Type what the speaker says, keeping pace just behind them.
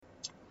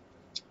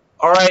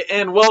All right,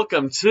 and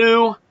welcome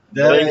to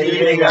the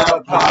Eating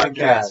Out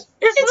Podcast.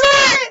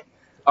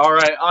 All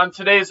right, on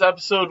today's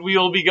episode, we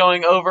will be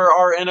going over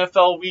our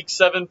NFL Week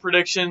 7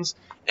 predictions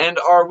and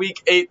our Week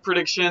 8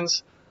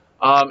 predictions.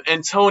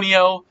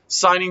 Antonio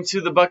signing to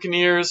the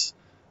Buccaneers,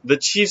 the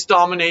Chiefs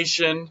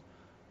Domination,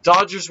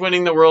 Dodgers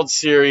winning the World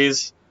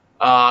Series,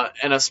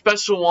 and a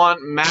special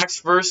one, Max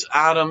versus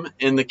Adam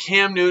in the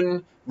Cam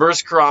Newton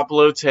versus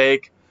Garoppolo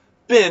take,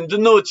 Ben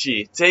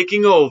Dinucci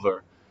taking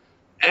over,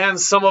 and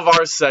some of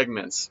our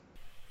segments.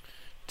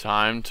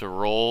 Time to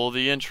roll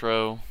the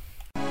intro.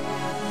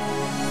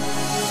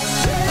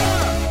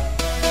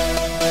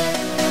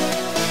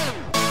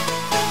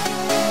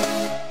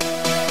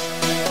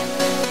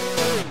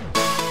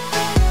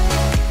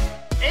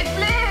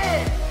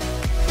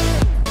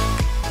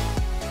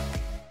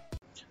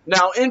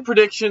 Now, in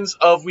predictions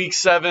of Week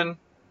 7,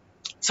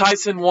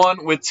 Tyson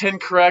won with 10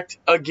 correct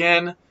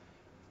again,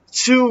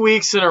 2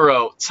 weeks in a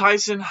row.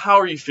 Tyson, how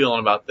are you feeling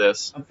about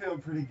this? I'm feeling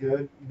pretty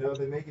good. You know,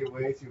 they make it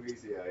way too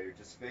easy out here.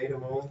 Just fade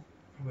them all.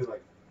 Probably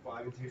like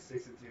 5-2,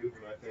 6-2 when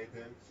I fade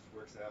them. It just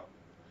works out.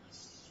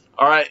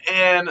 All right,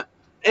 and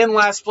in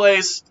last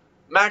place,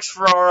 Max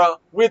Ferrara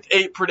with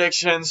 8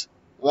 predictions.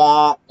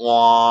 Wah,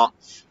 wah.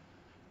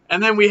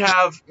 And then we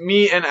have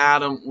me and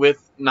Adam with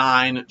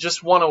 9,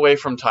 just one away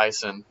from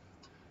Tyson.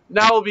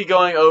 Now we'll be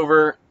going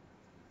over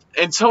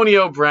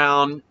Antonio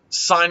Brown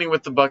signing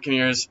with the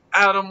Buccaneers.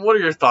 Adam, what are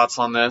your thoughts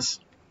on this?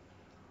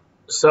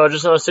 So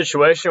just in a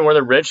situation where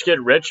the rich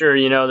get richer,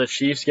 you know, the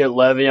Chiefs get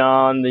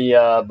Le'Veon,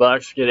 the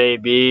Bucs get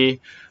AB.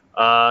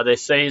 They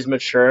say he's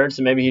matured,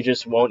 so maybe he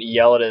just won't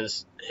yell at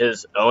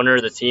his owner,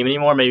 the team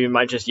anymore. Maybe he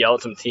might just yell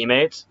at some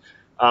teammates.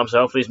 So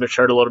hopefully he's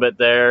matured a little bit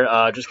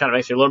there. Just kind of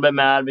makes me a little bit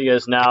mad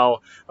because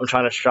now I'm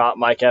trying to shop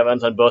Mike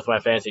Evans on both my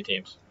fantasy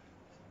teams.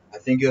 I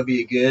think it'll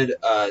be a good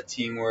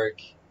teamwork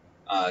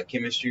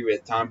chemistry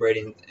with Tom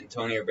Brady and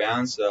Antonio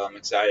Brown, so I'm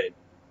excited.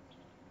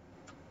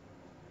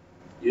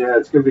 Yeah,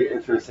 it's going to be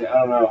interesting. I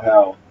don't know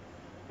how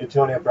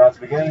Antonio Brown's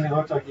beginning. He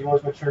looked like he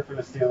was mature for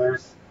the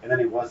Steelers, and then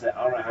he wasn't.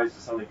 I don't know how he's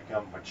suddenly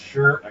become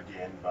mature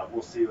again, but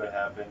we'll see what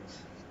happens.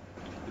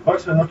 The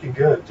Bucs been looking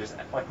good, just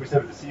like we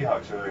said with the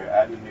Seahawks earlier,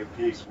 adding a new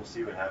piece. We'll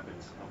see what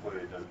happens.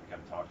 Hopefully it doesn't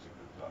become toxic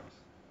for the Bucs.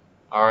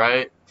 All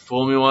right,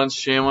 fool me once,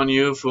 shame on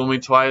you. Fool me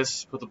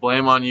twice, put the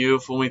blame on you.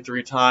 Fool me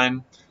 3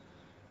 times.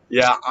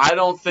 Yeah, I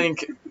don't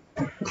think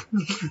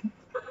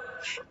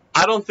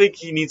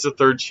he needs a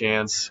third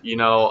chance. You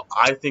know,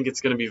 I think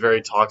it's going to be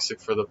very toxic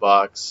for the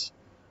Bucs.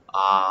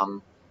 I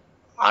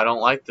don't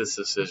like this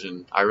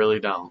decision. I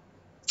really don't.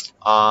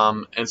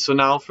 And so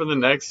now for the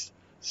next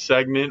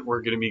segment,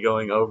 we're going to be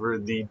going over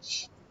the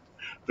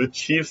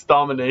Chiefs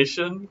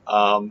Domination.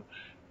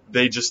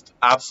 They just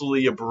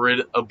absolutely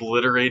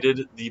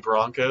obliterated the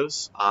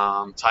Broncos.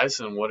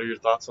 Tyson, what are your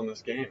thoughts on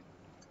this game?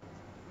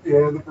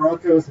 Yeah, the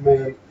Broncos,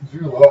 man,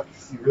 Drew Lock,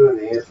 is he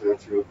really the answer?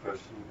 That's a real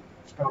question.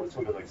 It's probably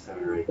going to be like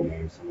 7 or 8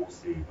 games, so we'll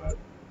see. But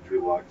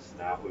Drew Lock's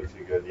not looking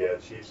too good. Yeah,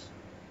 Chiefs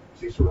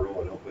are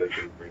rolling. Hopefully they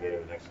can bring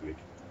it in next week.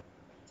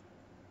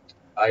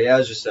 Yeah, it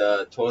was just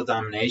a total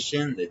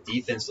domination. The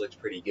defense looked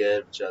pretty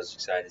good, which I was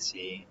excited to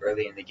see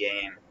early in the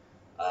game.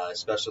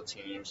 Special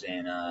teams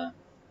and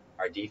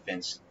our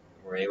defense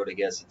were able to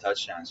get us a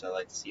touchdown, so I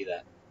like to see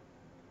that.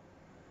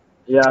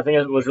 Yeah, I think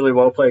it was really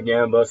well played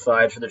game on both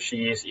sides for the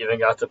Chiefs. Even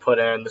got to put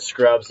in the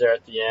scrubs there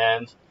at the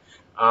end.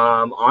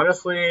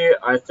 Honestly,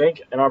 I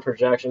think in our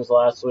predictions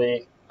last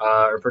week,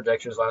 I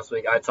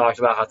talked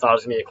about how I thought it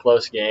was going to be a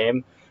close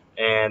game,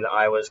 and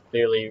I was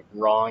clearly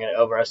wrong. I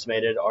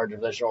overestimated our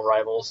divisional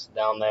rivals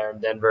down there in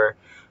Denver.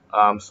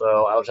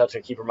 So I'll just have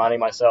to keep reminding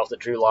myself that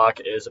Drew Lock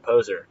is a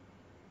poser.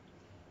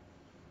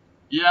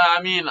 Yeah,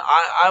 I mean,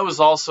 I was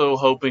also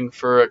hoping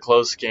for a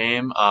close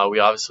game. We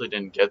obviously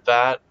didn't get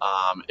that.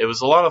 It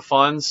was a lot of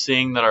fun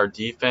seeing that our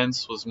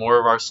defense was more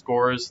of our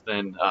scores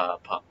than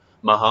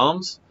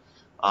Mahomes.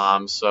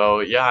 So,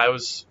 yeah, I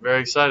was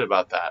very excited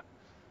about that.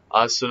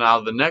 So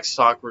now the next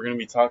talk we're going to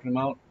be talking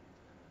about,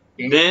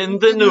 Ben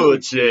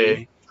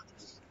Dinucci.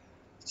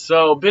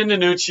 So Ben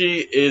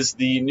Dinucci is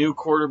the new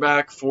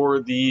quarterback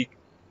for the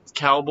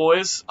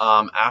Cowboys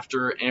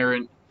after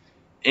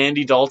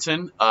Andy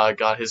Dalton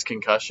got his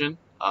concussion.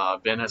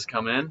 Ben has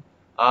come in.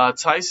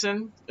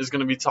 Tyson is going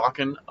to be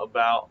talking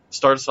about,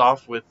 start us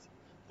off with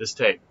this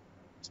take.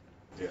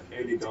 Yeah,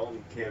 Andy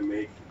Dalton can't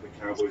make the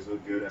Cowboys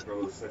look good after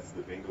all the sets of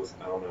the Bengals.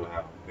 I don't know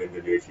how Ben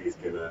Dinucci is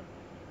going to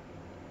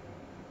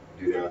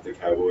do that with the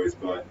Cowboys,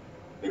 but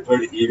they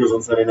played the Eagles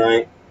on Sunday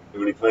night. And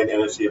when he played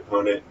an NFC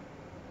opponent,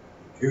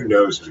 who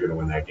knows who's going to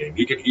win that game?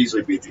 He could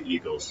easily beat the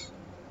Eagles.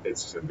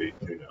 It's going to be,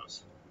 who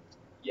knows?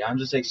 Yeah, I'm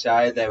just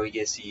excited that we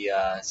get to see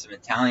some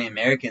Italian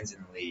Americans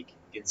in the league,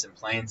 getting some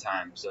playing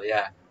time. So,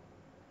 yeah,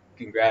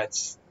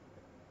 congrats.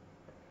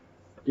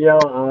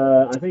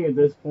 I think at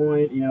this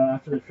point,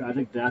 after the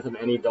tragic death of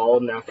Andy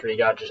Dalton, after he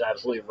got just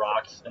absolutely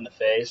rocked in the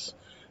face,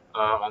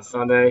 on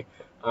Sunday.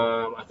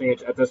 I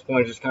think at this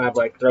point, just kind of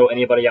like throw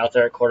anybody out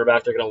there at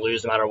quarterback. They're going to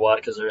lose no matter what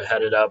because they're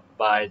headed up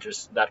by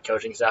just that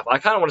coaching staff. I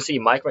kind of want to see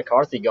Mike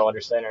McCarthy go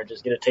under center,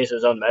 just get a taste of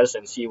his own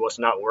medicine, see what's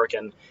not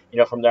working,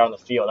 from there on the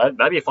field.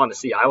 That'd be fun to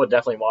see. I would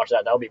definitely watch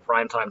that. That would be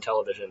primetime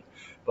television.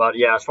 But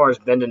yeah, as far as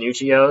Ben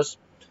Dinucci goes,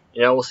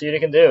 we'll see what he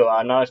can do.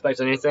 I'm not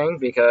expecting anything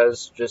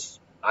because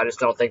I just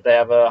don't think they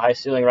have a high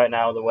ceiling right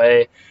now the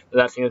way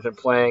that team has been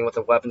playing with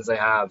the weapons they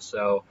have.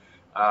 So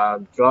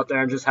go out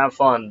there and just have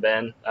fun,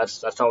 Ben.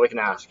 That's all we can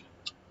ask.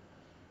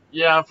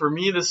 Yeah, for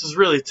me, this is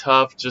really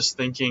tough. Just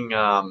thinking,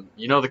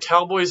 the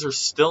Cowboys are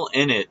still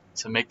in it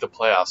to make the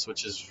playoffs,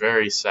 which is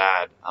very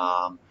sad.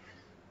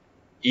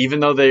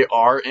 Even though they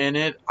are in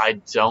it, I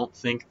don't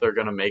think they're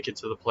going to make it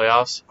to the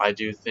playoffs. I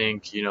do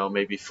think,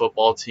 maybe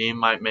football team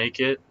might make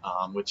it,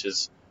 which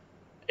is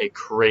a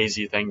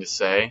crazy thing to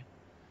say.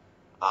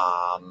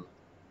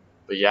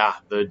 But yeah,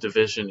 the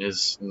division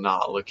is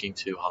not looking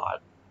too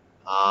hot.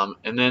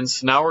 And then,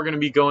 so now we're going to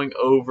be going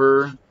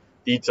over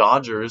the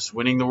Dodgers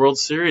winning the World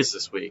Series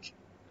this week.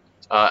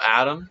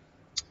 Adam,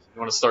 you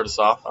want to start us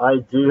off? I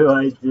do.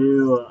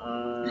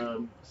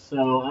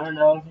 So I don't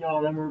know if y'all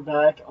remember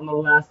back on the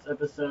last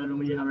episode when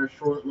we had our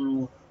short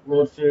little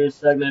World Series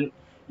segment.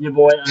 Your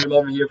boy Adam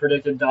over here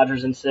predicted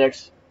Dodgers in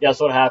 6. Guess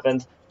what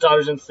happened?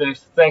 Dodgers in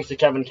 6, thanks to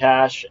Kevin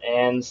Cash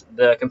and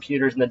the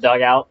computers in the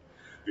dugout.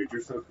 Dude,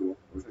 you're so cool.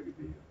 I wish I could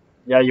be you.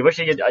 Yeah, you wish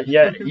you could.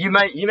 Yeah, you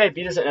may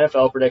beat us in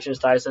NFL predictions,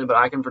 Tyson, but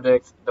I can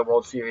predict the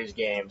World Series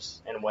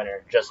games and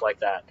winner just like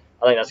that.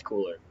 I think that's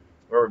cooler.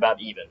 We're about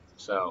even.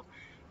 So,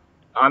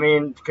 I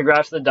mean,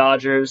 congrats to the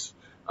Dodgers.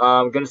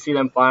 Good to see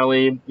them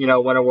finally, win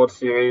a World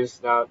Series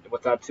now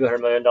with that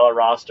 $200 million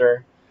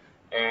roster,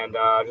 and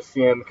just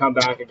see them come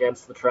back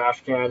against the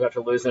Trash Cans after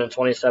losing in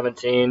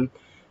 2017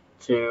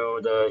 to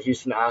the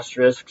Houston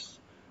Asterisks.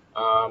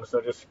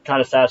 So just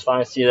kind of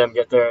satisfying to see them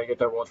get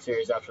their World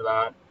Series after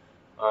that.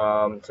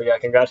 So yeah,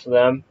 congrats to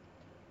them.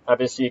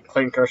 Happy to see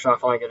Clayton Kershaw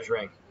finally get his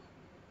ring.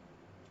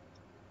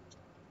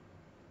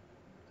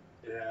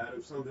 Yeah,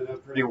 Adam summed it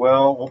up pretty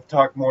well. We'll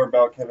talk more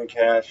about Kevin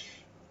Cash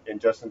and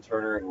Justin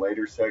Turner in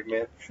later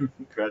segment.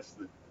 Congrats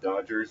to the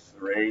Dodgers,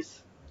 the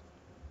Rays.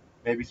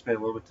 Maybe spend a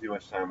little bit too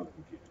much time on the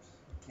computers.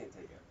 Can't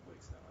take that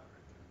Blake Snell out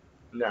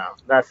right No,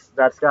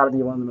 that's got to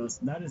be one of the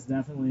most. That is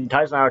definitely.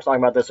 Tyson and I were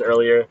talking about this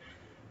earlier.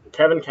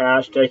 Kevin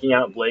Cash taking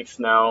out Blake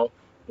Snell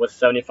with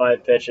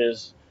 75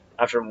 pitches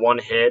after one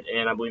hit,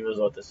 and I believe it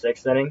was the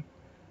 6th inning.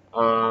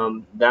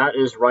 That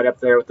is right up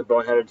there with the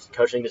boneheaded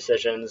coaching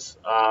decisions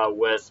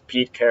with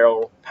Pete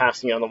Carroll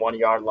passing on the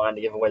 1-yard line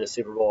to give away the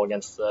Super Bowl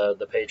against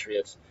the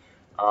Patriots.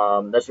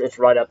 It's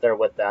right up there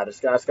with that. It's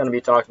going to be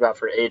talked about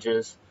for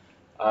ages,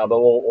 but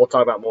we'll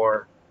talk about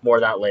more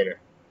of that later.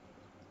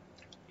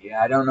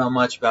 Yeah, I don't know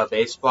much about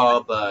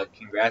baseball, but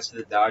congrats to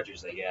the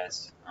Dodgers, I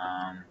guess.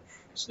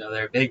 Just know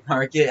they're a big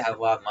market, have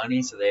a lot of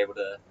money, so they're able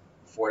to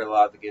afford a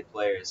lot of the good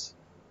players.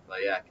 But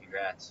yeah,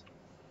 congrats.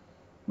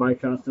 Mike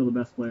Trout's still the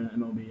best player in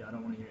MLB. I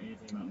don't want to hear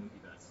anything about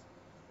Mookie Betts.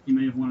 He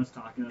may have won us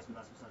talking us, but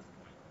that's besides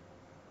the point.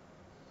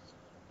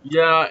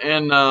 Yeah,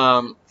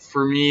 and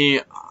for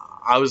me,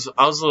 I was a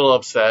little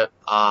upset.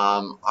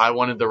 I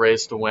wanted the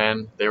Rays to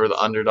win. They were the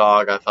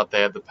underdog. I thought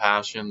they had the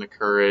passion, the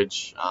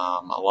courage,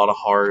 a lot of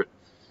heart.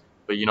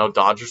 But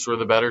Dodgers were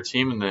the better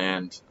team in the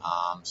end.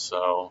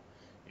 So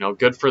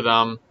good for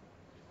them.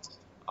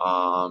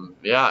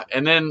 Yeah,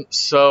 and then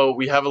so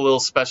we have a little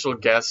special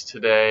guest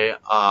today.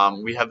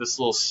 We have this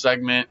little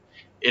segment.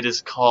 It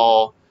is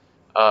called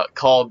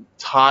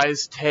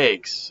Ty's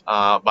Takes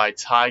by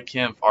Ty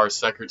Kemp, our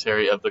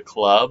secretary of the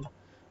club.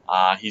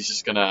 He's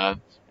just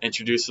gonna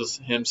introduce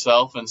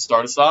himself and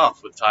start us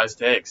off with Ty's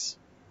Takes.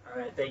 All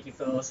right, thank you,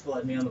 fellas, for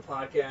letting me on the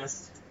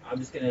podcast. I'm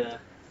just gonna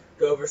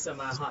go over some of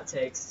my hot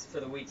takes for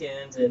the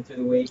weekend and through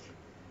the week.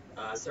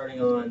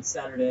 Starting on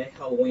Saturday,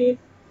 Halloween.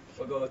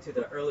 We'll go to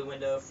the early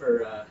window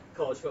for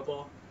college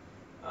football.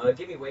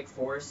 Give me Wake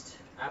Forest,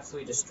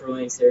 absolutely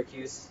destroying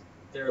Syracuse.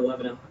 They're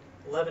 11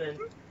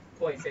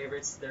 point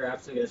favorites. They're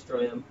absolutely going to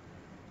destroy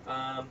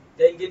them.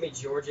 Then give me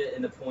Georgia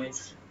in the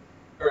points.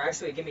 Or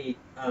actually, give me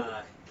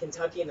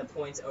Kentucky in the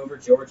points over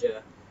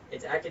Georgia.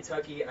 It's at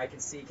Kentucky. I can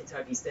see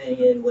Kentucky staying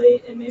in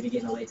late and maybe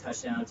getting a late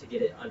touchdown to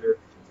get it under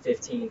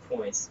 15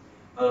 points.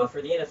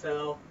 For the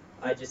NFL,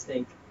 I just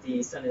think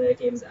the Sunday night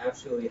game is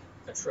absolutely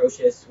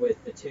atrocious with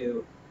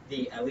the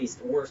at least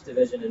worst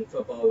division in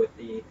football with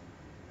the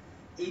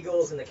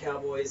Eagles and the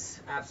Cowboys.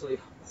 Absolutely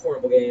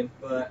horrible game.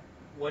 But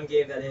one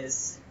game that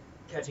is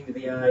catching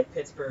the eye,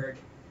 Pittsburgh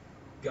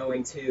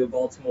going to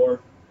Baltimore.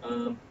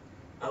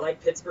 I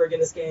like Pittsburgh in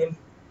this game.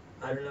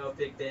 I don't know if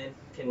Big Ben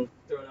can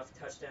throw enough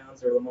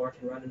touchdowns or Lamar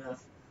can run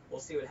enough. We'll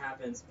see what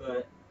happens.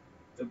 But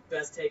the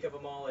best take of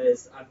them all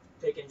is I'm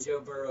picking Joe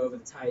Burrow over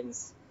the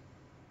Titans.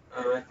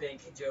 I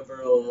think Joe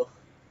Burrow will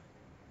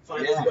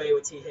find his way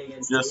with T.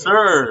 Higgins. Yes,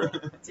 sir.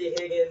 T.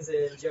 Higgins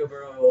and Joe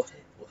Burrow will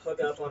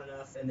hook up on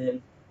enough, and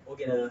then we'll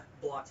get a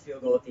blocked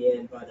field goal at the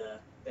end by the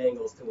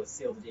Bengals to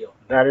seal the deal.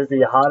 That is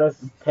the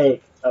hottest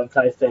take of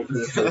Ty's Takes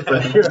this week,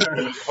 for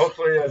sure.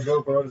 Hopefully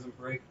Joe Burrow doesn't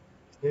break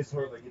his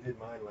hurt like he did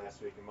mine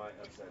last week in my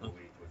upset of the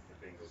week with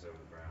the Bengals over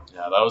the Browns.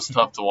 Yeah, that was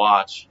tough to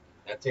watch.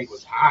 That take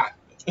was hot.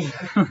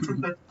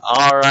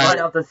 All Right right.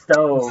 out the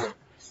stove.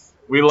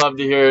 We love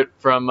to hear it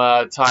from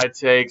Ty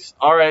Takes.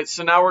 All right,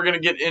 so now we're going to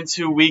get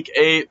into Week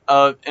 8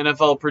 of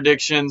NFL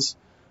predictions.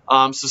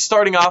 So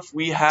starting off,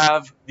 we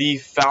have the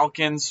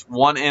Falcons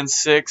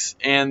 1-6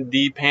 and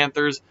the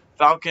Panthers.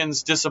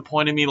 Falcons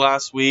disappointed me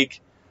last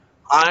week.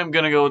 I'm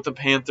going to go with the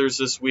Panthers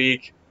this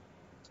week.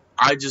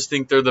 I just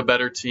think they're the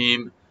better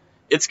team.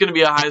 It's going to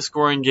be a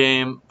high-scoring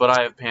game, but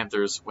I have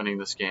Panthers winning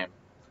this game.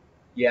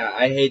 Yeah,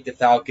 I hate the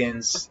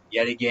Falcons.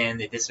 Yet again,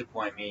 they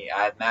disappoint me.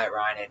 I have Matt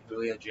Ryan and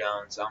Julio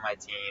Jones on my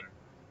team,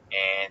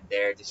 and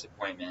they're a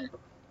disappointment.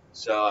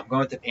 So I'm going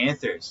with the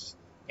Panthers.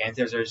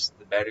 Panthers are just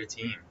the better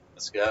team.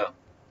 Let's go.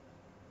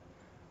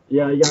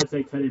 Yeah, you gotta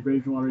take Teddy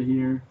Bridgewater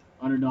here.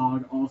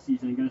 Underdog all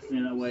season. Gonna stay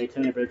that way.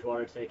 Teddy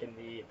Bridgewater taking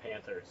the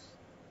Panthers.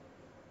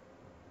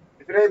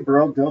 If it ain't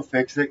broke, don't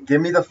fix it. Give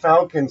me the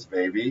Falcons,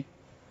 baby.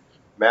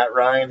 Matt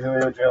Ryan,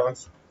 Julio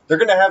Jones. They're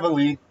going to have a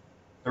lead.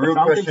 The real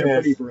Falcons question are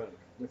pretty is, broke.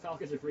 The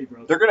Falcons are pretty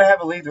broke. they're going to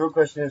have a lead. The real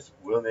question is,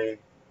 will they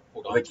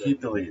Hold Will on they to keep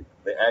it. the lead?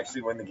 They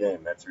actually win the game?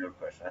 That's the real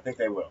question. I think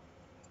they will.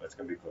 But it's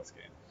going to be a close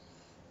game.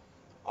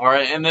 All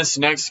right, in this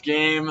next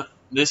game,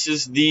 this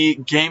is the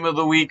game of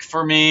the week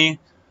for me.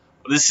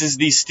 This is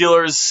the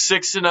Steelers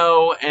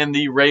 6-0 and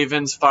the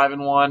Ravens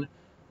 5-1.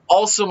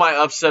 Also my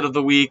upset of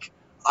the week.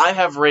 I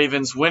have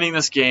Ravens winning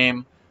this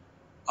game.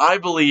 I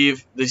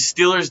believe the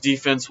Steelers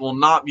defense will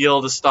not be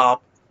able to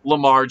stop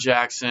Lamar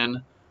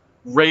Jackson.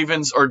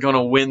 Ravens are going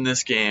to win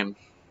this game.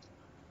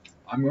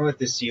 I'm going with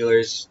the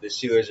Steelers. The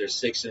Steelers are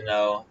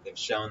 6-0. They've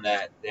shown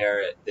that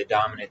they're the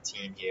dominant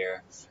team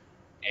here,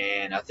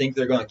 and I think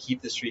they're going to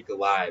keep the streak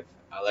alive.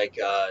 I like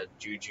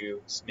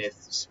Juju Smith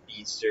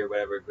Speedster,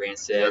 whatever Grant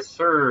says.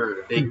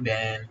 sir. Big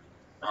Ben.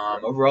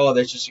 Overall,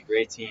 they're just a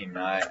great team.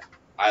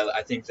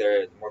 I think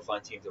they're the more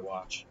fun team to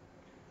watch.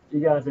 You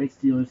gotta take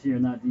Steelers here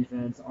in that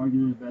defense.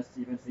 Arguably the best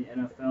defense in the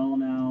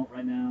NFL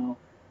right now.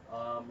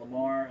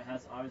 Lamar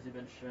has obviously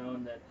been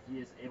shown that he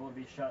is able to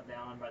be shut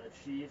down by the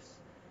Chiefs.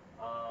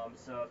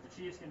 So if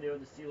the Chiefs can do it,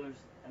 the Steelers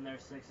and their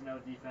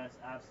 6-0 defense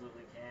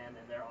absolutely can,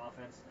 and their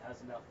offense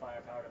has enough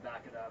firepower to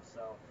back it up.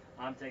 So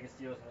I'm taking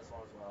Steelers in this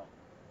one as well.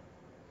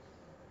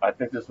 I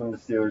think this one the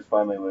Steelers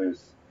finally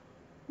lose.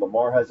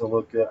 Lamar hasn't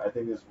looked good. I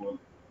think this one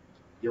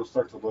he'll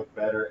start to look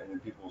better, and then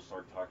people will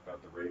start talking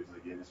about the Ravens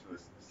again.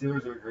 The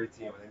Steelers are a great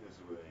team. I think this is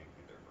where they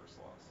get their first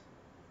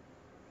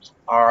loss.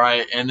 All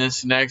right, and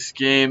this next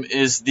game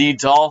is the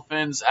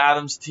Dolphins,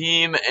 Adams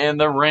team, and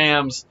the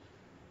Rams.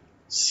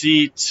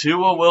 See,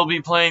 Tua will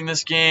be playing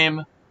this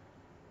game.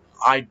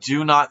 I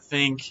do not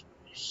think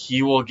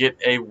he will get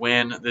a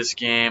win this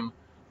game.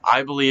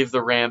 I believe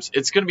the Rams.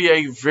 It's going to be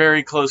a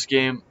very close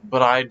game,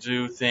 but I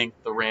do think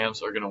the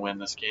Rams are going to win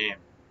this game.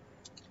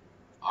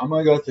 I'm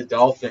going to go with the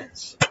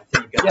Dolphins. I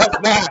think, Yes,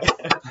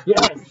 Matt.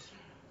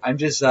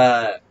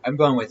 Yes. I'm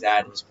going with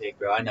Adam's pick,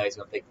 bro. I know he's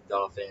going to pick the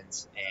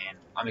Dolphins, and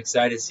I'm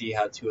excited to see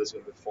how Tua's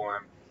going to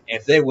perform. And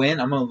if they win,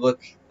 I'm going to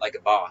look like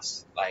a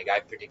boss. Like, I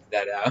predicted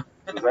that out.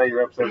 Is that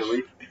your upset of the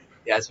week?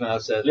 Yeah, that's my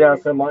upset. Yeah,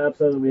 so my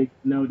upset of the week,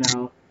 no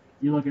doubt.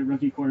 You look at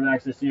rookie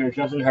quarterbacks this year: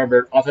 Justin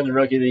Herbert, offensive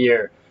rookie of the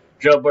year;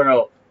 Joe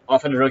Burrow,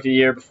 offensive rookie of the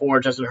year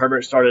before Justin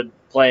Herbert started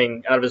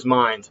playing out of his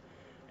mind.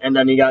 And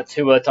then you got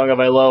Tua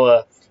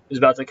Tagovailoa, who's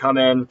about to come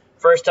in.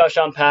 First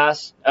touchdown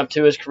pass up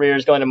to his career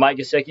is going to Mike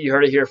Gesicki. You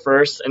heard it here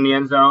first in the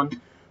end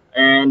zone.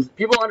 And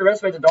people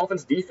underestimate the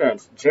Dolphins'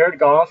 defense. Jared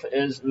Goff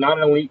is not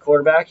an elite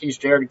quarterback. He's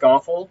Jared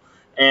Goffle,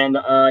 and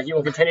he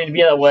will continue to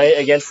be that way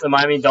against the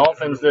Miami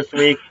Dolphins this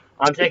week.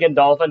 I'm taking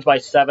Dolphins by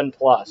 7+.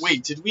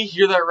 Wait, did we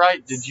hear that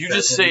right? Did you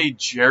just say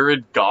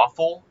Jared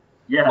Goffle?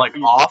 Yeah, Like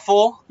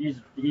awful? he's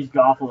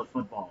Goffle at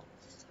football.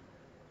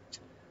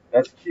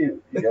 That's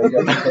cute. You guys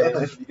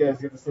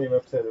get the same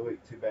upset of the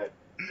week. Too bad.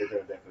 They're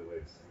going to definitely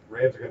lose.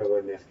 Rams are going to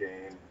win this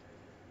game.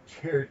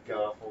 Jared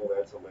Goffle,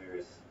 that's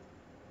hilarious.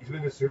 He's been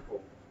in the Super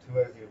Bowl. Tua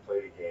hasn't even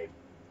played a game.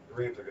 The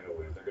Rams are going to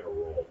win. They're going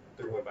to roll.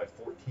 They're going to win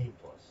by 14+.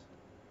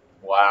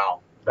 Wow.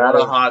 That What a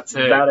is hot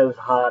take. That is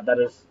hot. That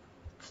is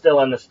still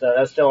in the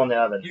That's still in the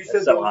oven. You It's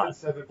said so hot.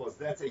 Dolphins 7+.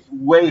 That's a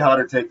way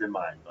hotter take than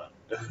mine, but.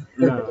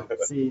 No,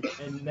 see,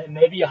 and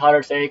maybe a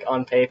hotter take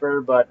on paper,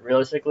 but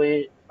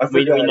realistically, I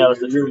we forgot know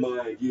it's the your truth.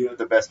 mind. You have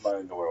the best mind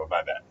in the world.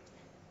 My bad.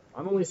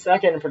 I'm only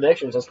second in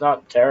predictions. That's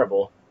not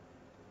terrible.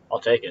 I'll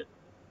take it.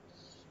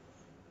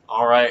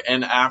 All right,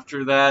 and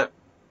after that,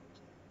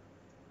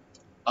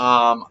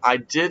 I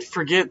did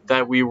forget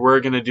that we were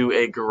going to do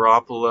a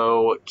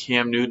Garoppolo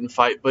Cam Newton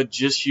fight, but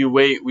just you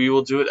wait. We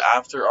will do it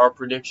after our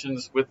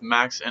predictions with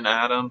Max and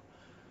Adam.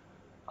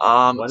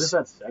 What is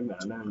that segment?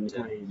 I'm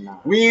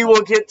not. We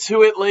will get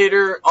to it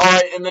later. All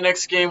right, in the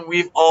next game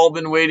we've all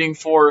been waiting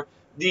for,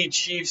 the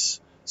Chiefs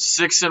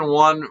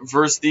 6-1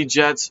 versus the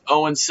Jets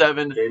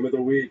 0-7. Game of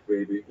the week,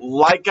 baby.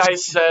 Like I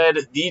said,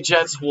 the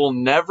Jets will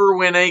never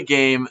win a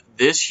game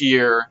this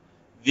year.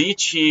 The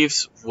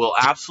Chiefs will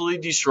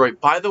absolutely destroy.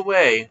 By the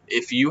way,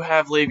 if you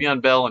have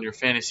Le'Veon Bell on your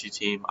fantasy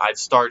team, I'd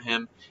start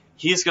him.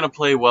 He's going to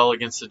play well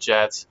against the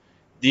Jets.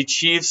 The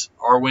Chiefs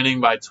are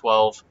winning by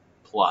 12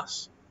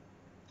 plus.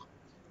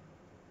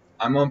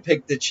 I'm going to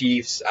pick the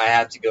Chiefs. I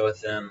have to go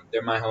with them.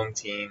 They're my home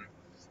team.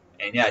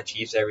 And yeah,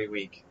 Chiefs every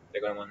week.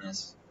 They're going to win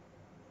this.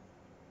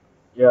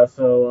 Yeah,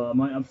 so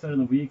my upset of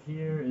the week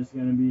here is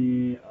going to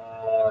be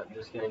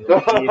just kidding.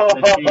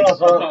 The Chiefs.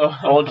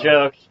 Old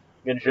joke.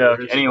 Good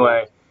joke.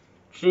 Anyway,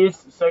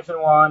 Chiefs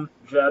 6-1,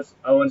 Jets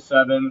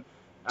 0-7.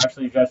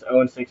 Actually, Jets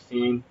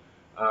 0-16.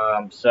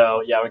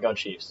 So yeah, we're going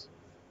Chiefs.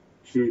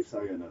 Chiefs,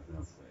 I got nothing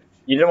else to say.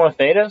 You didn't want to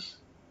fade us?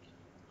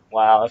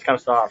 Wow, that's kind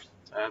of soft.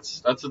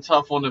 That's a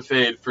tough one to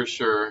fade for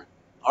sure.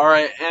 All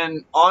right,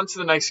 and on to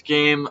the next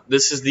game.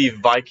 This is the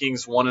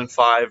Vikings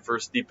 1-5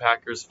 versus the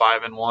Packers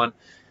 5-1.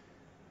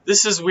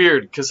 This is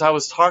weird because I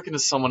was talking to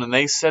someone and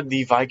they said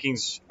the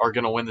Vikings are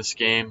going to win this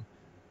game.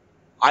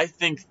 I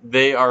think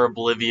they are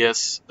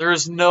oblivious. There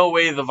is no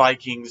way the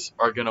Vikings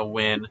are going to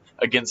win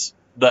against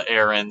the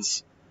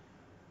Aarons.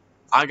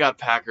 I got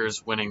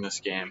Packers winning this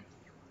game.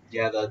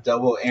 Yeah, the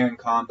double Aaron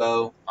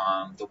combo,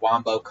 the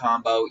Wombo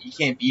combo, you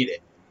can't beat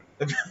it.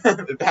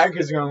 The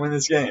Packers are going to win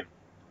this game.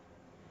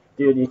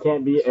 Dude, you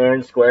can't beat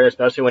Aaron Square,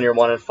 especially when you're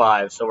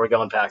 1-5. So we're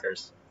going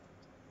Packers.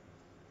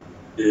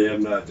 Yeah,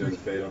 I'm not doing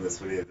fade on this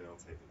one either. I'll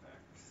take the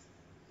Packers.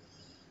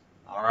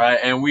 All right,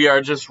 and we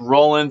are just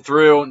rolling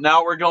through.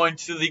 Now we're going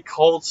to the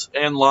Colts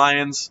and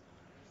Lions.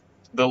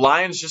 The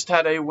Lions just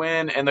had a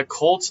win, and the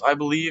Colts, I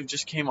believe,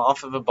 just came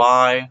off of a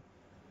bye.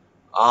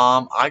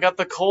 I got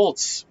the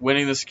Colts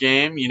winning this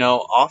game. You know,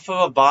 off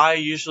of a bye,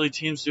 usually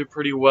teams do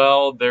pretty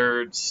well.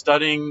 They're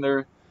studying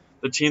the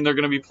team they're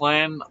going to be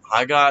playing.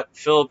 I got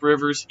Phillip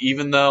Rivers,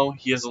 even though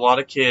he has a lot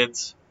of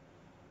kids.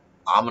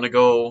 I'm going to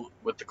go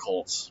with the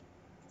Colts.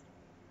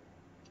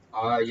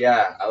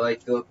 Yeah, I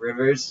like Phillip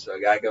Rivers, so I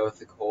got to go with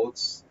the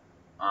Colts.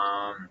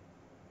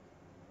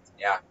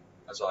 Yeah,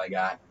 that's all I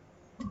got.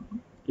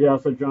 Yeah,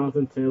 so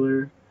Jonathan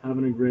Taylor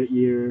having a great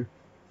year.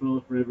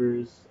 Phillip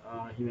Rivers,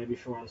 he may be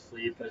short on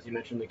sleep, as you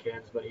mentioned the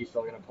kids, but he's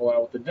still going to pull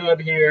out with the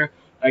dub here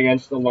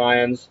against the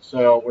Lions.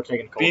 So we're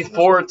taking Colts.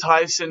 Before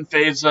Tyson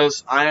fades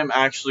us, I am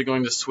actually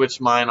going to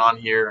switch mine on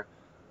here.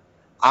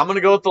 I'm going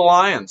to go with the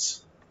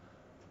Lions.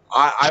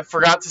 I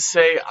forgot to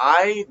say,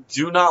 I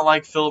do not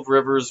like Phillip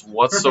Rivers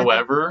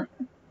whatsoever.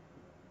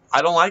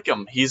 I don't like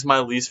him. He's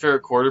my least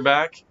favorite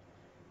quarterback.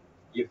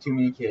 You have too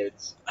many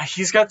kids.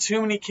 He's got too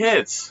many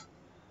kids.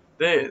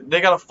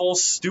 They got a full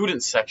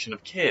student section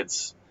of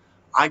kids.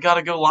 I got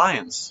to go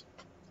Lions.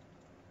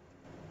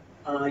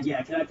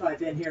 Yeah, can I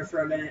pipe in here for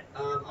a minute?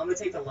 I'm going to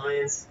take the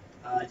Lions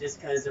just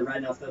because they're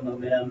riding off the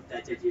momentum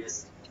that did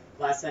just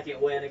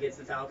last-second win against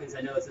the Falcons.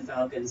 I know it's the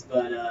Falcons,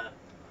 but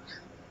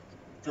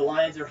the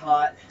Lions are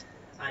hot.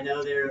 I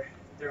know their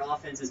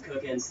offense is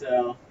cooking,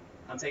 so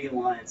I'm taking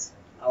Lions.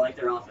 I like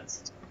their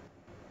offense.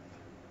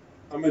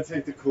 I'm going to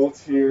take the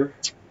Colts here.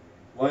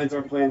 Lions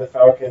aren't playing the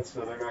Falcons,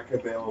 so they're not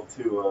going to be able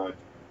to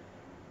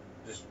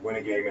just win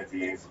a game at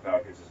the end. The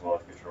Falcons just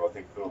lost control. I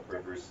think Phillip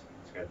Rivers,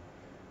 they're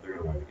going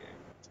to win the game.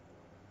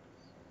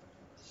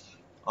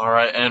 All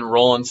right, and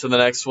rolling to the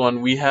next one,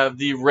 we have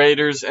the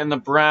Raiders and the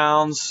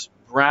Browns.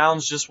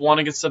 Browns just won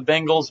against the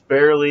Bengals,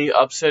 barely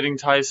upsetting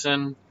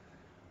Tyson.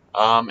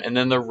 And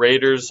then the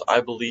Raiders,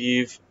 I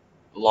believe,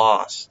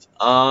 lost.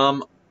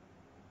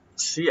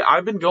 See,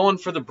 I've been going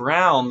for the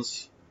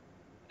Browns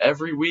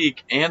every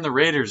week and the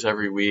Raiders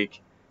every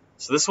week.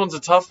 So this one's a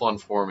tough one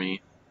for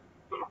me.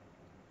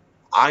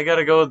 I got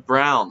to go with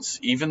Browns,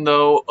 even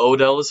though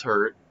Odell is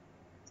hurt.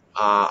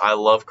 I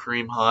love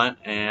Kareem Hunt,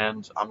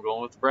 and I'm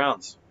going with the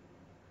Browns.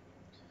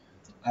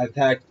 I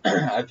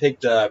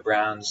picked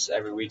Browns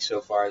every week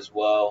so far as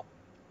well,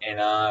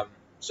 and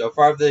so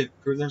far they've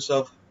proved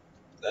themselves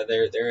that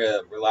they're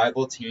a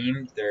reliable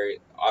team. Their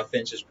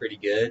offense is pretty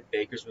good.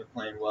 Baker's been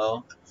playing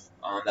well.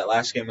 That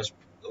last game was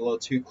a little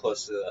too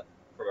close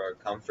for our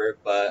comfort,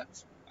 but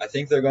I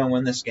think they're going to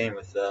win this game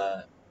with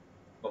the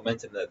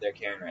momentum that they're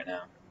carrying right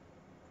now.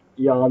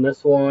 Yeah, on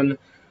this one,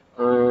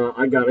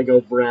 I got to go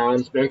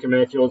Browns. Baker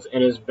Mayfield's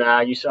in his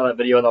bag. You saw that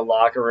video in the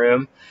locker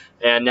room.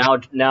 And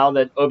now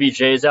that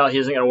OBJ's out, he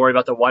isn't going to worry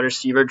about the wide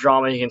receiver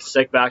drama. He can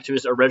stick back to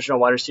his original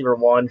wide receiver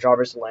one,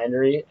 Jarvis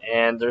Landry,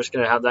 and they're just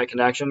going to have that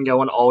connection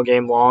going all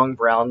game long.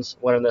 Browns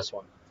winning this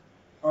one.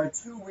 All right,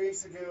 2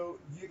 weeks ago,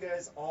 you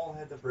guys all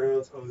had the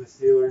Browns over the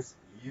Steelers.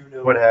 You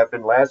know what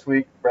happened. Last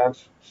week,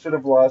 Browns should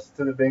have lost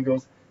to the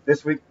Bengals.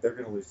 This week, they're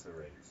going to lose to the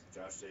Raiders.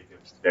 Josh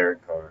Jacobs,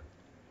 Derek Carr.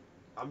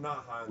 I'm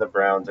not high on the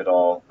Browns at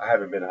all. I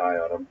haven't been high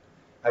on them.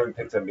 I haven't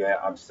picked them yet.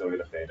 I'm still going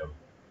to fade them.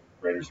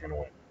 Raiders are going to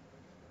win.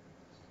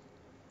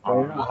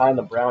 Oh, you're not high on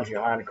the Browns.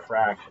 You're high on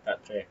crack with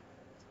that pick.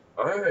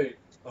 All right.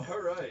 Wow. The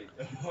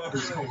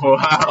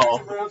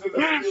Browns are the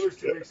Steelers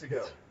 2 weeks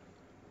ago.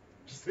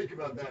 Just think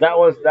about that. That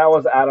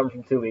was Adam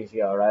from 2 weeks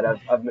ago, right?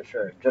 I've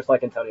matured, just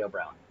like Antonio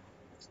Brown.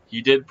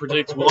 He did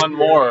predict one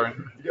more.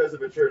 You guys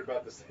have matured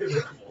about the same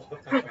level.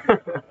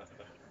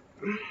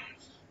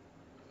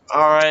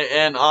 All right,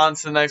 and on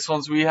to the next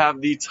ones. We have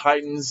the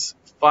Titans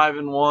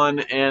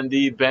 5-1 and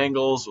the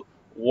Bengals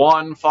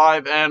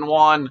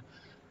 5-1.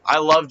 I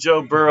love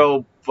Joe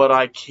Burrow,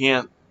 but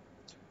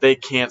they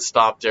can't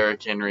stop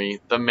Derrick Henry.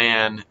 The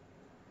man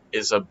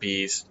is a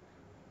beast.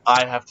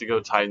 I have to go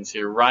Titans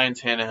here. Ryan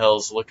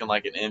Tannehill's looking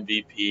like an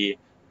MVP.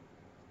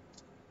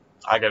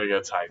 I got to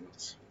go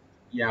Titans.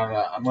 Yeah,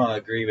 I'm gonna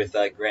agree with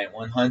Grant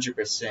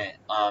 100%.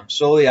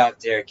 Solely off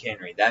Derrick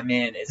Henry, that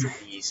man is a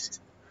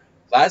beast.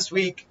 Last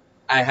week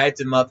I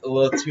hyped him up a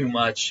little too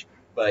much,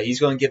 but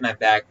he's gonna get my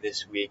back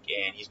this week,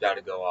 and he's about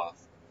to go off.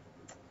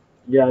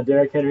 Yeah,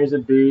 Derrick Henry's a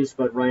beast,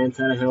 but Ryan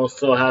Tannehill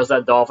still has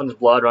that Dolphins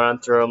blood running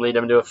through him,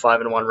 leading him to a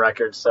 5-1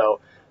 record. So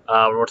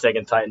we're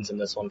taking Titans in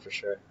this one for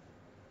sure.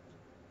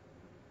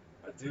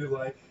 I do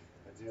like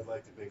the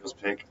Bengals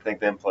pick. I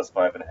think them plus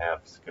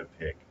 5.5 is a good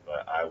pick,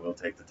 but I will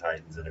take the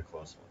Titans in a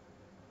close one.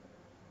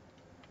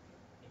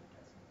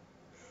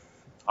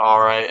 All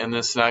right, and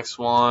this next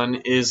one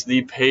is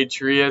the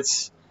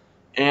Patriots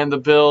and the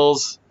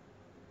Bills.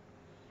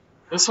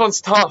 This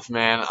one's tough,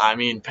 man. I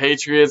mean,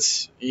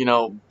 Patriots,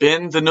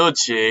 Ben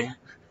Dinucci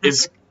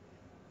is...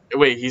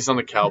 Wait, he's on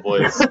the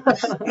Cowboys.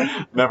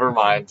 Never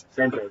mind.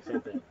 Same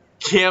thing.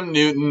 Cam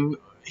Newton,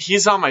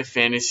 he's on my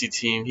fantasy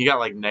team. He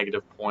got,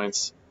 negative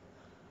points.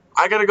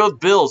 I got to go with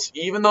Bills,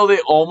 even though they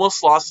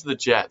almost lost to the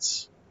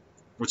Jets,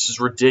 which is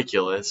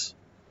ridiculous.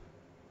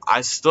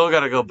 I still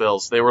got to go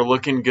Bills. They were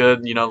looking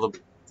good, the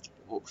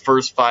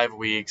first 5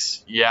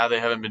 weeks. Yeah, they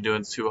haven't been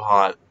doing too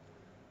hot.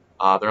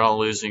 They're on a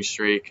losing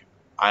streak.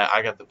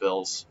 I got the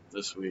Bills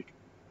this week.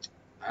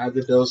 I have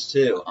the Bills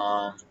too.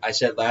 I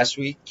said last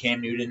week Cam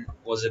Newton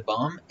was a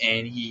bum,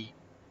 and he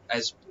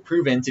has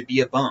proven to be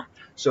a bum.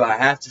 So I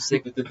have to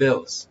stick with the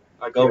Bills.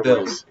 Go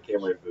Bills. I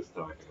can't wait for this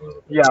talk.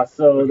 Yeah,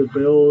 so the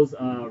Bills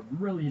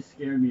really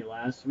scared me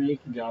last week,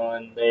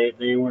 John.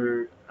 They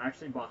were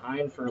actually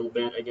behind for a little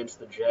bit against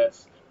the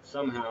Jets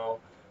somehow.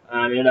 They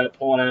ended up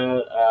pulling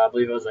out, I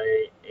believe it was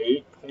a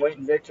 8-point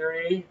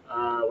victory,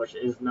 which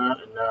is not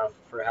enough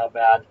for how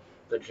bad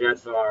the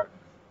Jets are.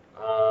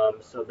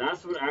 So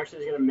that's what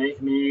actually is going to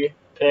make me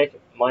pick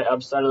my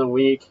upset of the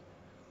week.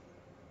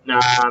 Nah,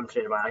 I'm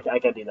changing my. I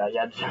can't do that.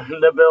 Yeah,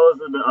 the Bills.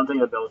 I'm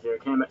taking the Bills here.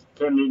 Cam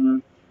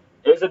Newton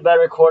is a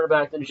better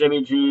quarterback than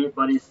Jimmy G,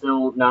 but he's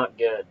still not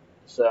good.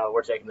 So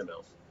we're taking the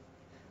Bills.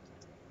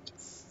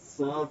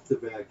 Soft to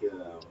back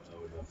an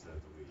upset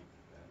of the week.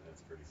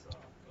 That's pretty soft.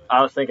 But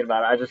I was thinking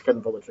about it. I just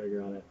couldn't pull the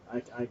trigger on it.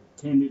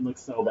 Cam Newton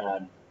looks so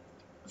bad.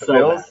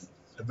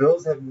 The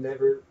Bills have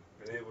never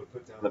been able to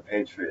put down the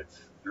Patriots.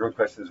 The real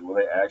question is, will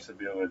they actually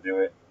be able to do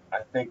it? I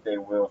think they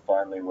will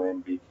finally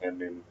win, beat Cam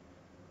Newton.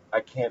 I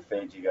can't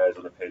fade you guys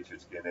on the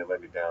Patriots again. They let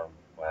me down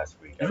last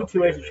week. Is it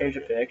too late to change a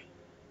pick?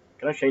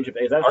 Can I change a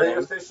pick? Is that Are you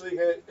fine? officially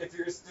good? If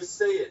you're just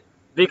say it.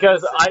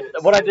 Because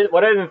what I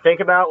didn't think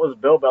about was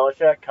Bill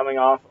Belichick coming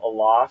off a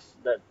loss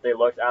that they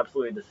looked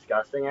absolutely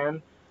disgusting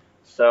in.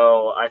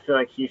 So I feel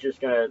like he's just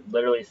gonna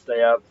literally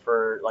stay up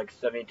for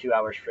 72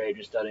 hours straight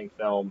just studying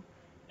film,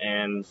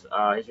 and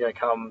he's gonna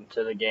come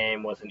to the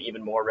game with an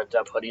even more ripped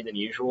up hoodie than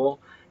usual,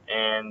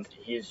 and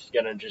he's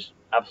gonna just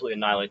absolutely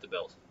annihilate the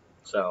Bills.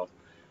 So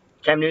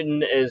Cam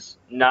Newton is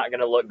not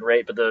gonna look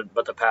great, but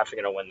the Pats are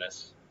gonna win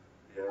this.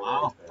 Yeah,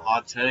 Wow,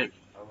 hot take.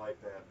 I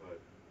like that, but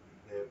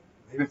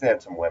maybe if they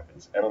had some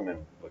weapons.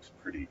 Edelman looks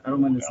pretty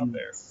Edelman is out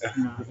there.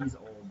 Nah, he's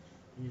old.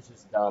 He's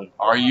just done.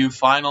 Are you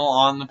final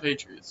on the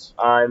Patriots?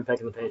 I'm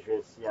picking the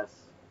Patriots. Yes.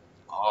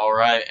 All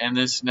right, and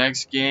this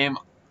next game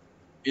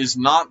is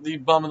not the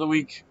bum of the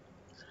week.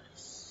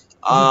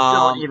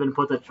 Don't even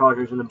put the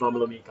Chargers in the bum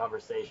of the week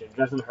conversation.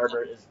 Justin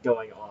Herbert is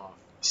going off.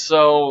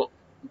 So,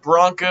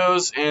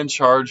 Broncos and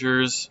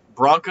Chargers.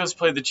 Broncos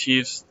played the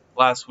Chiefs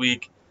last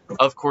week.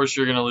 Of course,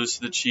 you're going to lose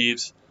to the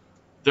Chiefs.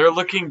 They're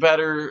looking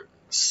better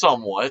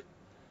somewhat.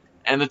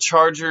 And the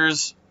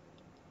Chargers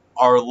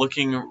are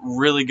looking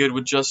really good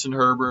with Justin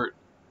Herbert.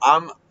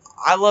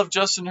 I love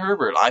Justin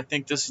Herbert. I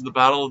think this is the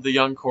battle of the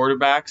young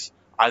quarterbacks.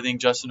 I think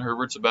Justin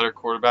Herbert's a better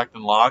quarterback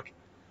than Locke.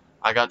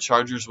 I got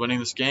Chargers winning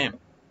this game.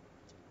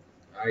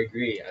 I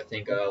agree. I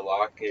think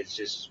Locke is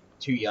just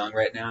too young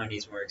right now, and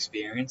he's more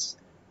experienced.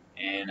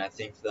 And I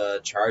think the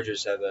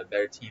Chargers have a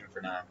better team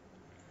for now.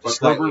 Just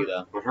slightly,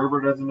 though. But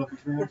Herbert has enough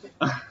experience?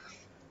 I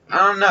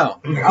don't know.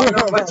 I don't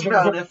know much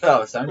about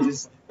NFL, so I'm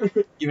just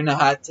giving a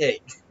hot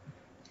take.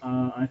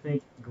 I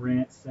think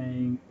Grant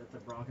saying that the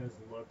Broncos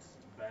looked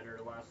better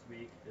last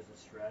week is a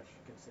stretch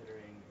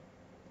considering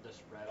the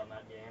spread on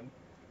that game.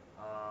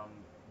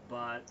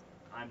 But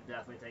I'm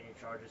definitely taking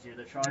Chargers here.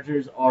 The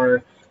Chargers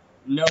are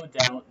no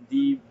doubt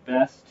the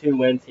best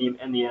two-win team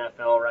in the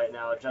NFL right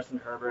now. Justin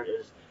Herbert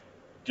is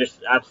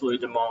just absolutely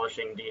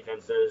demolishing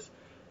defenses.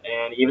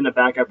 And even the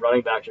backup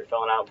running backs are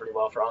filling out pretty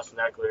well for Austin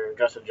Eckler,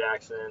 Justin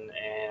Jackson,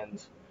 and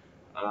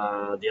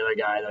the other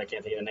guy that I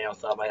can't think of the name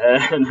off the top of my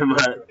head.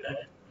 But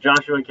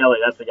Joshua Kelly,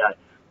 that's the guy.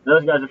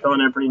 Those guys are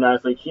filling in pretty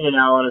nicely. Keenan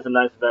Allen is a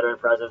nice veteran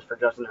presence for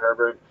Justin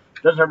Herbert.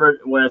 Justin Herbert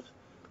with,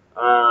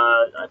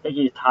 I think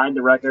he's tied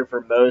the record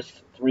for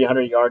most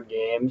 300-yard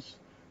games.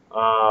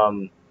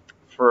 I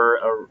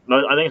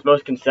think it's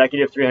most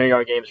consecutive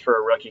 300-yard games for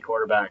a rookie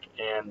quarterback,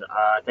 and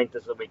I think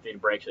this is the week that he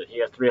breaks it.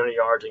 He has 300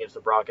 yards against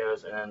the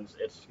Broncos, and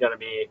it's going to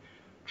be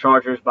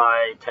Chargers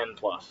by 10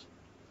 plus.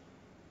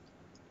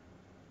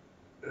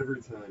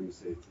 Every time you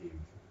say team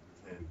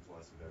 10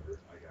 plus whatever,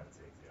 I gotta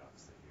take the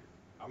opposite here.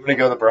 I'm going to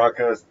go the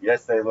Broncos.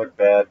 Yes, they look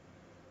bad.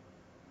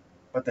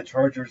 But the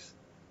Chargers,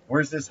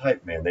 where's this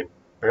hype, man?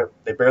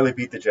 They barely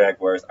beat the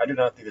Jaguars. I do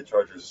not think the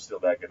Chargers are still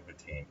that good of a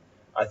team.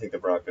 I think the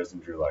Broncos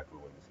and Drew Lock will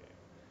win this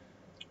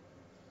game.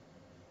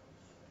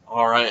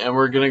 All right, and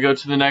we're going to go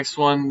to the next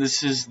one.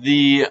 This is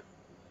the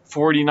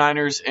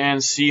 49ers and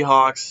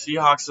Seahawks.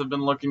 Seahawks have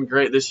been looking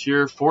great this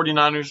year.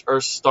 49ers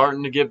are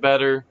starting to get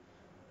better.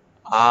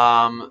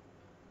 I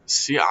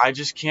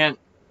just can't.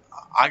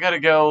 I got to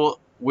go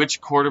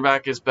which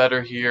quarterback is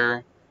better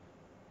here.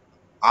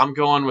 I'm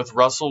going with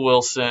Russell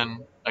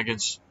Wilson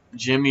against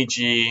Jimmy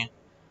G.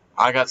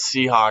 I got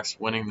Seahawks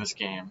winning this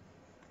game.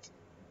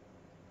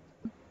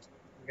 We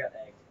got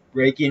egg.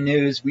 Breaking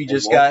news: we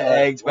just got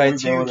egged by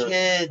 2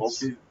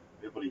 kids.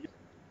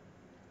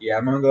 Yeah,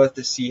 I'm gonna go with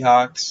the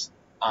Seahawks.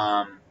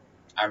 I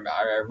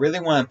really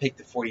want to pick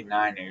the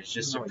 49ers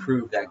just to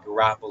prove that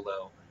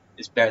Garoppolo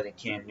is better than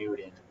Cam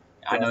Newton.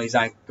 I know he's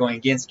not going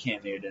against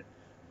Cam Newton,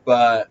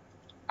 but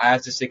I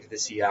have to stick with the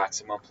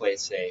Seahawks. I'm gonna play it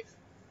safe.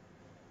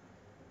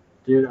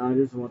 Dude, I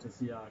just want the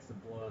Seahawks to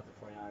blow out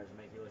the 49ers and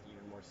make you look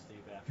even more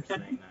stupid after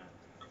saying that.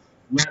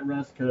 Let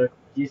Russ cook.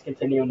 He's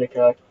continuing to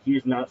cook.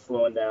 He's not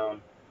slowing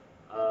down.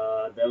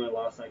 They only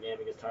lost that game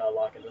because Tyler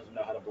Lockett doesn't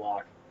know how to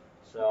block.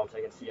 So I'm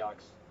taking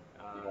Seahawks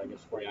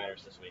against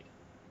 49ers this week.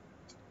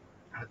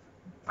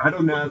 I do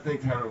not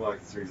think Tyler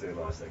Lockett's the reason they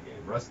lost that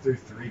game. Russ threw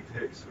 3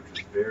 picks, which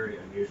was very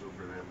unusual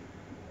for them.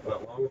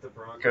 But along with the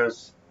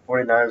Broncos,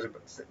 49ers,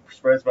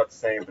 spread's about the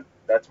same, but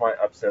that's my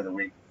upset of the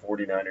week,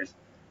 49ers.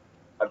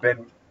 I've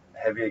been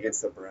heavy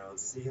against the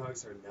Browns.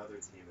 Seahawks are another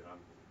team that I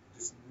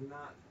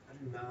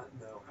do not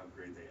know how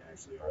great they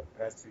actually are.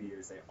 The past 2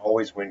 years, they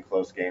always win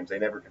close games. They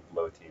never can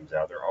blow teams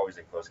out. They're always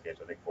in close games.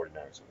 I think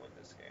 49ers will win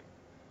this game.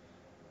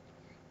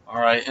 All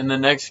right, and the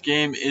next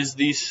game is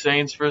the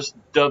Saints versus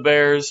the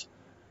Bears.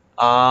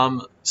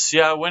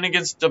 I went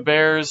against the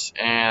Bears,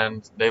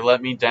 and they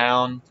let me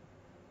down.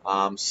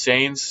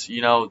 Saints,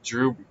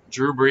 Drew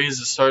Brees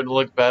is starting to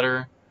look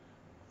better.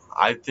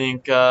 I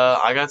think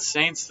I got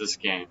Saints this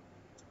game.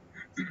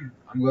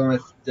 I'm going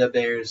with the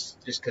Bears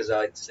just because I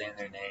like saying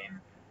their name.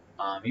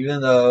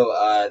 Even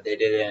though they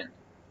didn't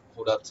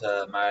hold up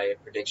to my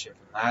prediction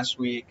from last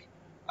week,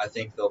 I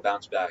think they'll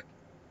bounce back.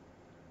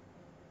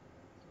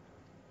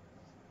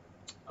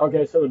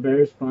 Okay, so the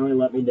Bears finally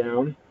let me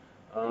down.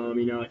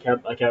 I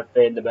kept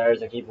fading the Bears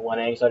to keep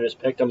winning, so I just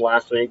picked them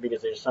last week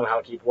because they just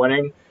somehow keep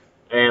winning.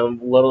 And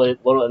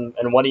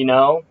and what do you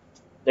know?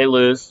 They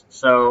lose.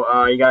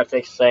 So you got to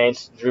take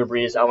Saints. Drew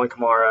Brees, Alvin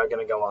Kamara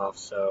going to go off.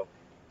 So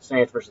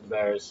Saints versus the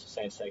Bears.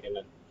 Saints taking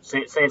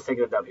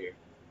the W here.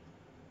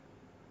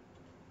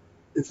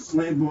 If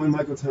Flamboy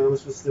Michael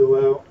Thomas was still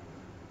out,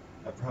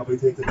 I'd probably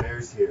take the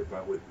Bears here.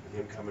 But with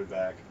him coming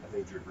back, I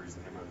think Drew Brees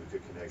and him have a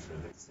good connection.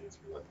 I think the Saints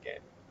will win the game.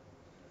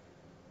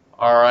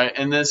 All right,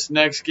 and this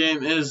next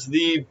game is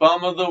the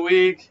Bum of the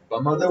Week.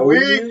 Bum of the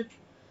Week!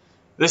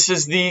 This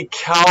is the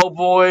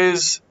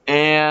Cowboys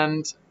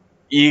and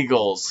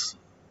Eagles.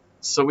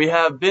 So we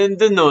have Ben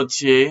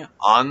Dinucci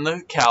on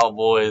the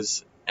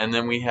Cowboys, and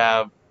then we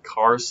have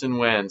Carson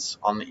Wentz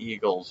on the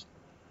Eagles.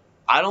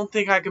 I don't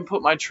think I can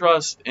put my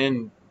trust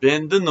in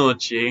Ben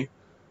Dinucci.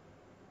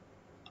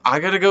 I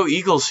got to go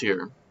Eagles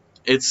here.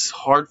 It's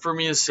hard for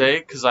me to say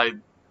because I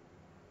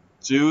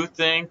do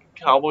think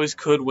Cowboys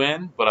could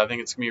win, but I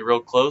think it's going to be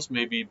real close,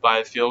 maybe by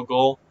a field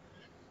goal.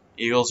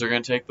 Eagles are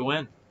going to take the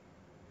win.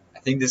 I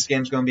think this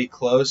game's going to be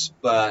close,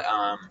 but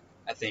I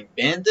think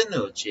Ben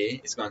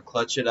Dinucci is going to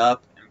clutch it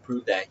up and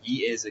prove that he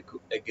is a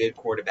good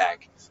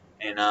quarterback.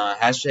 And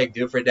hashtag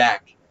do it for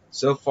Dak.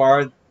 So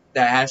far,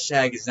 that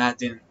hashtag has not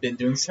been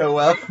doing so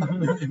well.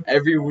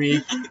 Every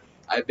week,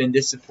 I've been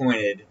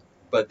disappointed,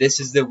 but this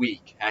is the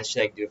week.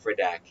 Hashtag do it for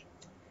Dak.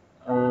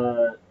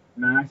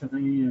 Max, I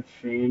think you need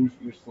to change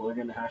your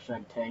slogan to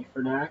hashtag tank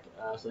for Dak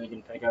so you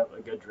can pick up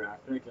a good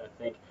draft pick. I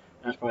think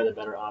that's probably the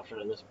better option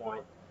at this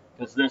point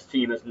because this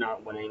team is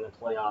not winning the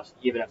playoffs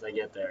even if they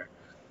get there.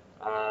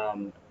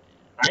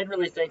 I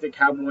really think the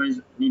Cowboys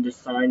need to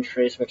sign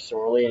Trace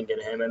McSorley and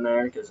get him in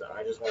there because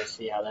I just want to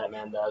see how that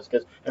man does.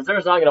 Because if they're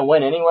not going to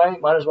win anyway,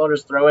 might as well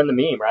just throw in the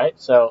meme, right?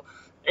 So,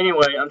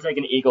 anyway, I'm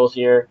taking Eagles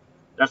here.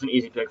 That's an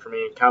easy pick for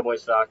me.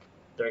 Cowboys suck.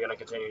 They're going to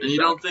continue to And you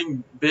suck. don't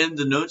think Ben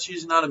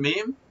DiNucci's not a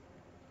meme?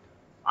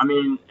 I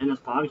mean, in this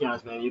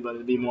podcast, maybe, but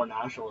it'd be more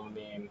national of a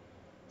meme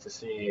to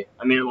see.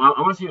 I mean, I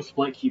want to see him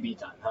split QB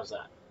time. How's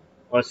that?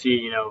 I want to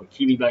see,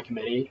 QB by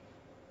committee.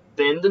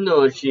 Ben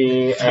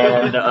DiNucci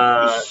and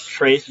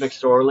Trace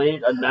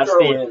McSorley.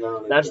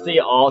 That's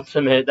the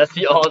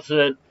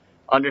ultimate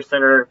under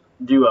center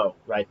duo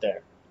right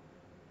there.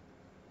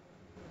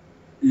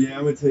 Yeah,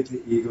 I'm going to take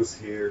the Eagles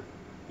here.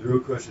 The real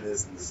question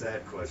is, and the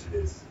sad question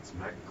is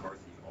Matt McCarthy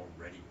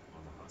already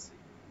on the hot seat?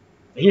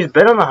 He's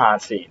been on the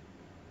hot seat.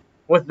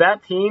 With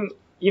that team,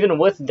 even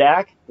with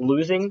Dak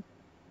losing,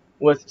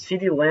 with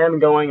CeeDee Lamb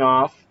going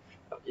off,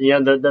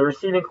 the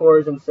receiving core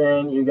is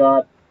insane. You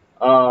got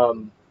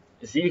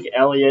Zeke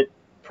Elliott,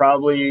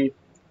 probably,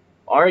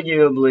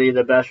 arguably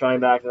the best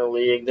running back in the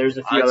league. There's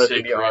a few I'd others say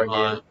to be Kareem argued.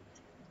 Hunt.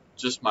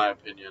 Just my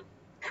opinion.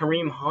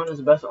 Kareem Hunt is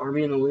the best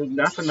RB in the league.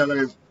 That's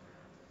another.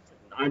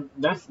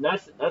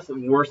 That's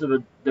worse of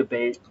a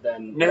debate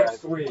than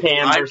Next week.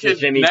 Cam versus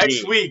Jimmy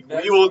Next G. week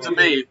Next we will week.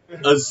 debate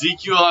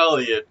Ezekiel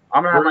Elliott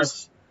I'm gonna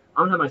versus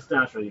have my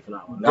stats ready for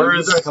that one.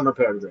 Versus- You better come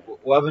prepared, Greg.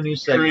 We'll have a new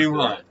segment. Kareem for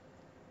that. Hunt.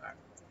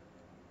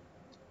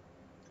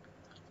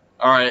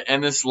 All right,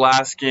 and this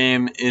last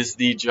game is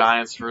the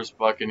Giants versus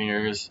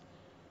Buccaneers.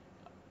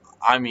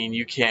 I mean,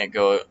 you can't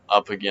go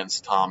up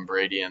against Tom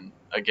Brady and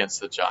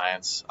against the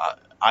Giants.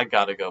 I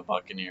gotta go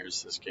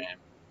Buccaneers this game.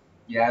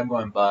 Yeah, I'm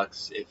going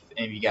Bucks. If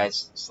any of you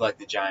guys select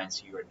the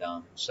Giants, you are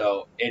dumb.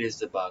 So it is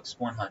the Bucks,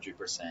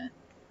 100%.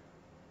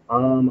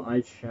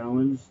 I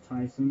challenged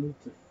Tyson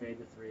to fade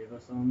the three of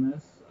us on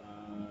this,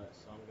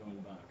 so I'm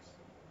going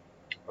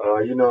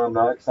Bucks. You know I'm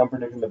not, because I'm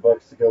predicting the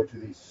Bucks to go to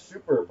the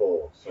Super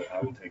Bowl, so I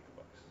will take the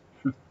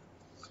Bucks.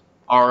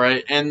 All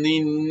right, and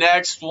the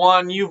next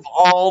one you've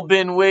all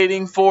been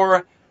waiting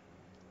for,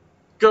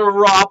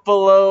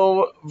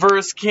 Garoppolo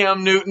versus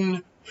Cam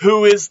Newton.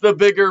 Who is the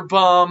bigger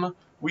bum?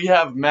 We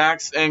have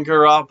Max and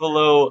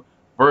Garoppolo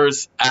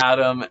versus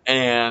Adam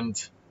and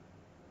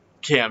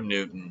Cam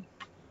Newton.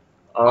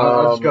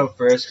 I'll just go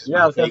first. 'Cause Yeah,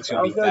 my I was takes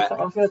will be fat.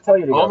 gonna tell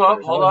you to Hold go up,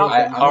 first. hold I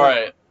up. was All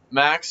right,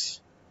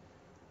 Max.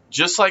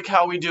 Just like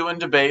how we do in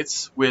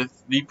debates with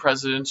the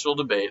presidential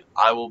debate,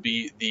 I will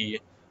be the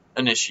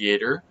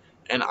initiator,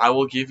 and I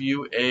will give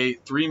you a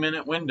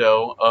 3-minute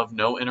window of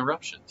no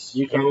interruptions.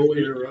 You No can't.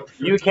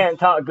 interruption. You can't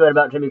talk good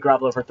about Jimmy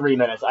Garoppolo for 3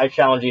 minutes. I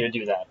challenge you to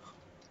do that.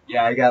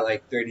 Yeah, I got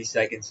like 30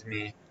 seconds of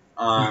me.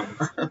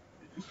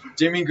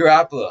 Jimmy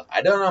Garoppolo.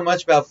 I don't know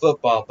much about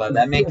football, but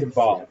that man can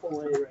ball.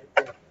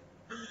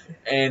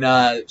 And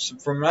so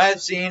from what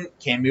I've seen,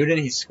 Cam Newton,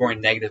 he's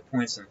scoring negative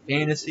points in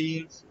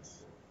fantasy.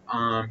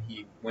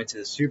 He went to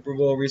the Super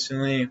Bowl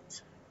recently,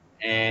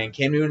 and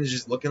Cam Newton is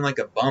just looking like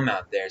a bum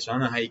out there. So I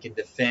don't know how you can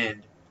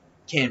defend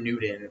Cam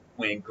Newton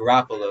when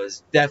Garoppolo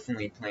is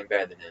definitely playing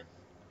better than him.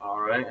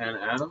 All right, and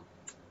Adam?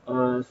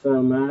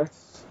 So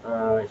Max,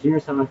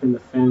 here's how I can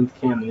defend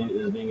Cam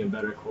Newton as being a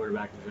better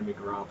quarterback than Jimmy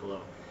Garoppolo.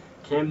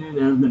 Cam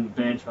Newton has been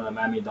benched by the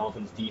Miami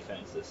Dolphins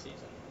defense this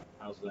season.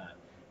 How's that?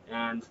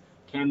 And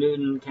Cam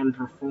Newton can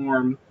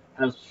perform,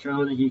 has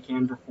shown that he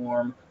can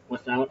perform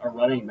without a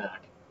running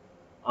back.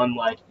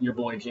 Unlike your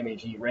boy Jimmy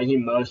G.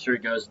 Raheem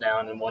Mostert goes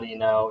down, and what do you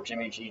know?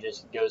 Jimmy G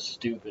just goes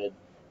stupid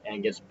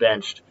and gets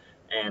benched.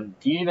 And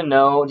do you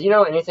know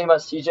anything about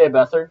CJ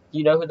Beathard? Do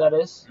you know who that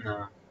is?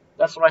 No.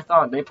 That's what I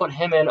thought. They put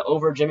him in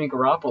over Jimmy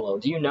Garoppolo.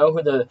 Do you know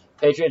who the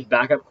Patriots'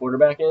 backup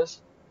quarterback is?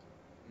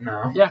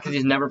 No. Yeah, because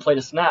he's never played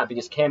a snap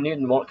because Cam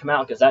Newton won't come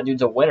out because that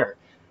dude's a winner.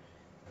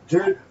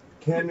 Jared,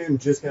 Cam Newton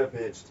just got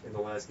benched in the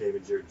last game,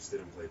 and Jared just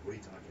didn't play. What are you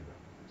talking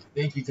about?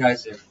 Thank you,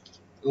 Tyson.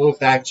 A little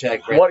fact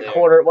check right What there.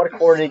 quarter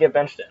did he get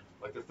benched in?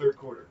 Like the third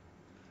quarter.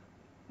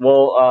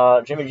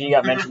 Well, Jimmy G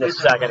got benched in the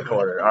second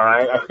quarter. All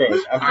right, I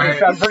think.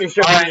 I'm pretty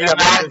sure. All right, Jimmy G and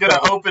got I'm benched in the going to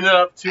second. open it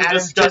up to Adam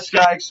just discussion.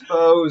 got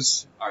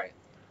exposed. All right.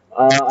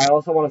 I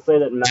also want to say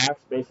that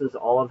Max bases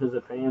all of his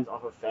opinions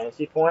off of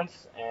fantasy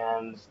points,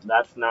 and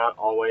that's not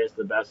always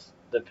the best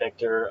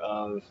depictor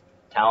of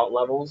talent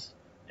levels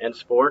in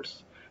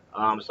sports.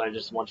 So I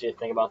just want you to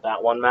think about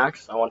that one,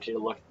 Max. I want you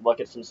to look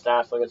at some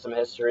stats, look at some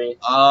history.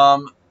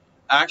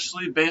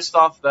 Actually, based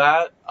off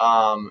that,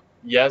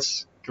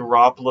 yes,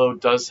 Garoppolo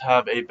does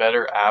have a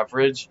better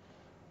average,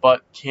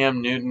 but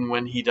Cam Newton,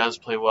 when he does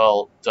play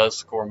well, does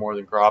score more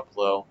than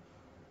Garoppolo.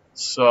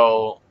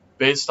 So,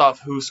 based off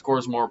who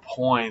scores more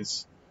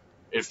points,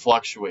 it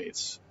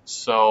fluctuates.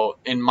 So,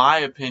 in my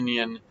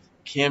opinion,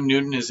 Cam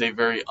Newton is a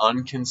very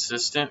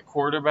inconsistent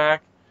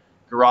quarterback.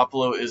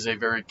 Garoppolo is a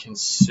very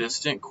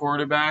consistent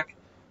quarterback,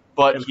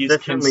 but he's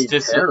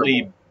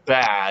consistently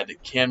bad.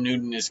 Cam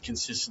Newton is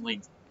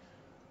consistently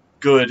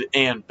good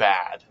and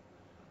bad.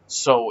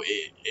 So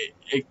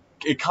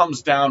it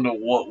comes down to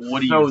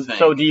what do you think?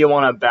 So do you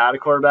want a bad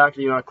quarterback? Or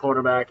do you want a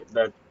quarterback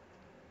that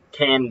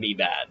can be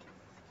bad?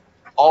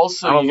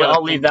 Also,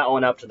 I'll leave that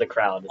one up to the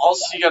crowd.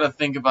 Also, you got to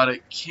think about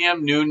it.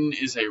 Cam Newton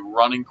is a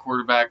running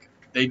quarterback.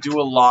 They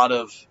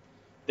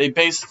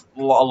base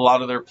a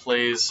lot of their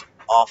plays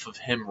off of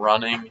him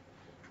running,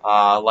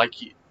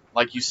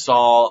 like you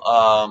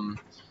saw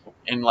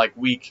in like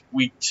week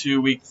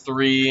 2, week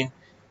 3,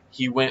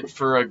 he went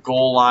for a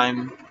goal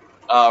line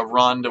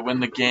run to win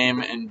the game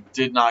and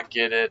did not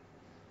get it.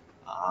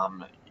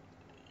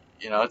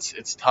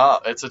 It's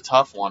tough. It's a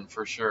tough one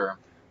for sure.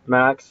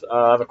 Max,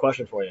 I have a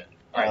question for you.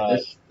 All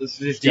right. Let's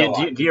just Do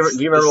you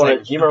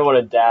remember what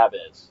a dab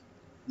is?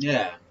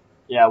 Yeah.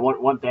 Yeah.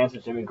 What dance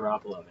did Jimmy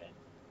Garoppolo made?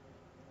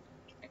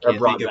 I can't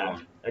brought think of back.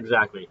 one.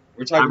 Exactly.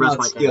 We're talking about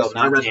my skill, case.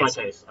 I not rest my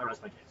dancing. case. I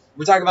rest my case.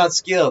 We're talking about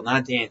skill,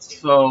 not dancing.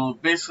 So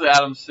basically,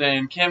 Adam's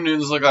saying Cam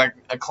Newton's look like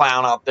a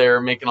clown out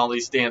there making all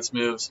these dance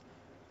moves.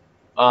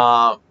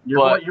 Your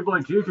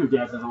boy Juju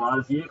dances a lot.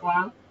 Is he a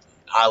clown?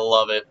 I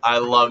love it. I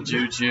love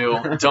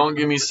Juju. Don't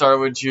get me started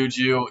with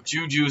Juju.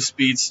 Juju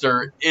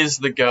Speedster is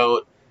the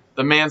GOAT.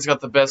 The man's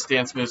got the best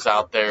dance moves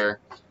out there.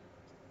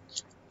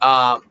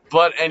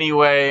 But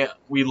anyway,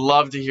 we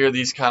love to hear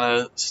these kind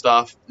of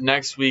stuff.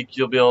 Next week,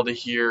 you'll be able to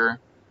hear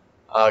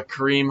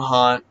Kareem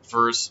Hunt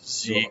versus The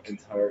Zeke.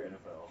 entire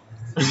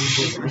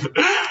NFL.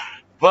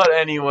 But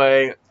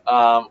anyway,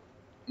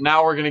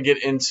 now we're going to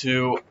get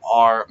into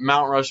our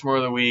Mount Rushmore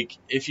of the week.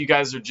 If you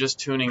guys are just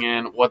tuning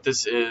in, what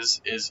this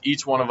is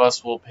each one of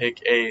us will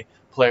pick a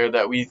player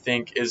that we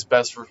think is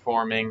best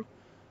performing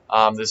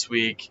this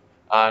week,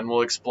 and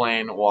we'll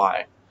explain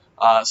why.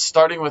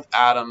 Starting with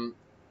Adam,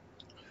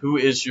 who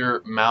is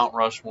your Mount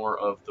Rushmore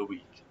of the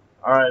week?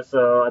 All right,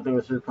 so I think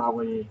this would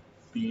probably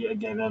be a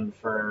given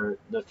for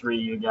the three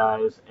of you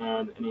guys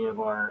and any of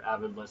our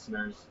avid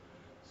listeners.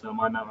 So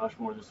my Mount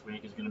Rushmore this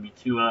week is going to be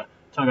Tua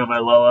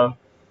Tagovailoa.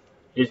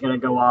 He's going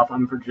to go off.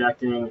 I'm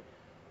projecting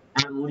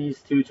at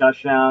least 2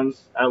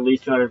 touchdowns, at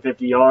least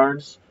 250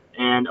 yards,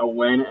 and a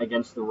win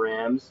against the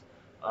Rams.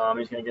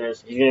 He's going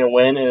to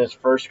win in his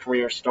first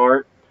career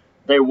start.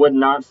 They would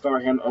not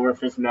start him over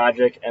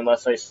Fitzmagic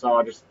unless they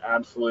saw just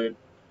absolute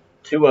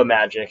Tua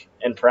magic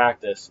in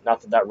practice.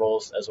 Not that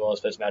rolls as well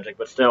as Fitzmagic,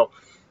 but still,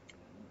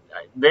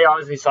 they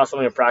obviously saw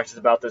something in practice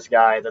about this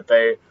guy that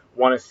they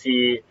want to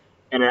see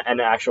in an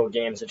actual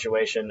game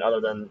situation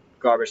other than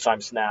garbage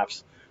time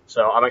snaps.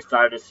 So I'm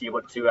excited to see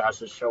what Tua has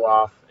to show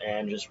off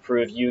and just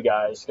prove you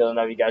guys, because I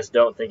know you guys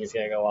don't think he's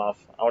going to go off.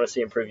 I want to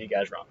see him prove you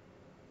guys wrong.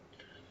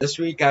 This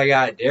week I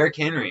got Derrick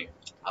Henry.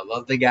 I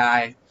love the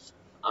guy.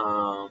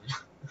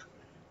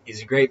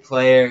 He's a great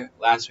player.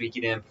 Last week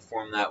he didn't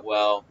perform that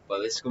well, but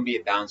this is going to be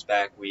a bounce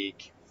back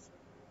week.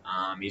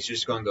 He's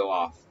just going to go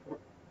off.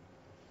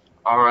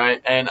 All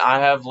right, and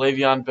I have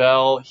Le'Veon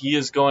Bell. He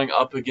is going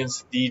up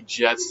against the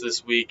Jets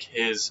this week,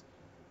 his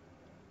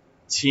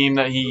team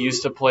that he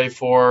used to play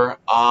for.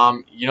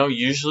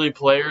 Usually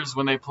players,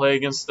 when they play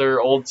against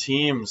their old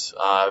teams,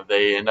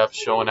 they end up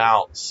showing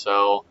out.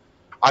 So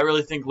I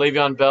really think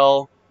Le'Veon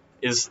Bell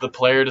is the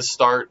player to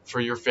start for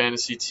your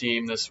fantasy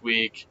team this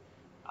week.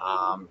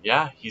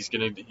 He's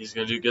gonna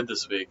do good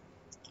this week.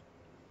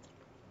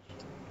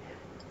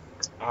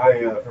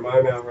 For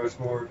my Mount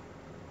Rushmore,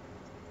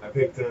 I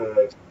picked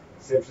the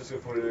San Francisco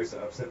 49ers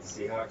to upset the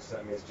Seahawks.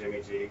 That means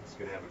Jimmy G is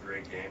going to have a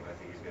great game. I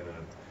think he's going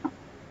to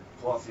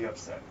pull off the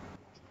upset.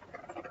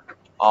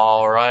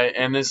 All right,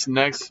 and this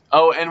next...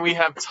 Oh, and we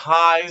have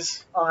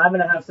ties. I'm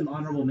going to have some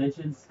honorable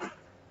mentions.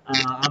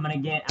 I'm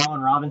going to get Allen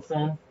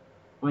Robinson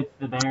with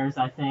the Bears.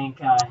 I think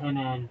him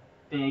and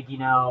Big,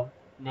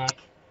 Nick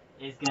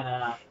is going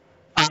to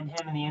find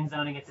him in the end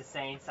zone against the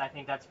Saints. I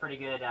think that's a pretty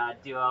good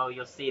duo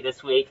you'll see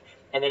this week.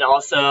 And then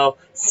also,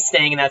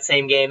 staying in that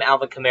same game,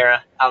 Alvin Kamara.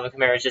 Alvin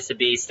Kamara is just a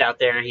beast out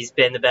there. He's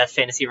been the best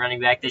fantasy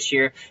running back this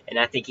year, and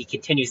I think he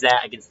continues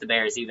that against the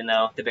Bears, even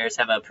though the Bears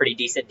have a pretty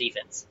decent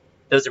defense.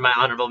 Those are my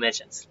honorable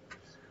mentions.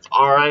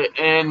 All right,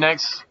 and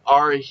next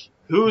are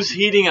who's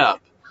heating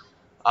up.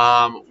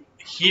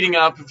 Heating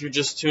up, if you're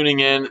just tuning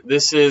in,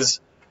 this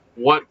is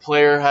what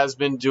player has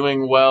been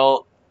doing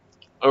well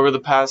over the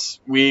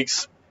past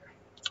weeks.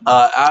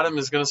 Adam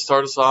is going to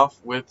start us off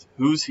with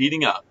who's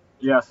heating up.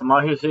 Yeah, so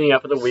my who's heating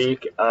up of the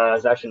week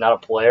is actually not a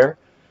player.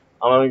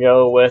 I'm going to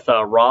go with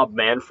Rob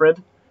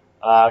Manfred,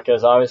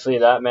 because obviously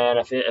that man,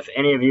 if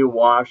any of you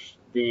watched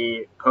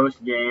the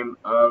post-game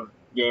of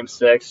Game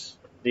 6,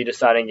 the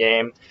deciding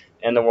game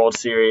in the World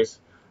Series,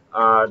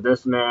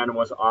 this man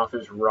was off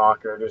his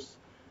rocker.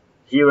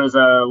 He was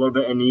a little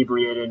bit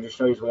inebriated and just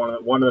shows he's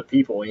one of the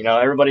people.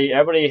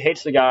 Everybody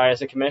hates the guy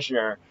as a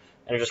commissioner,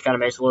 and it just kind of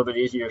makes it a little bit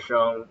easier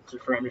for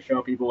him to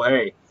show people,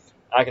 hey,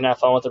 I can have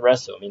fun with the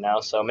rest of them,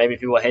 So maybe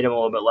people hate him a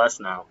little bit less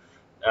now,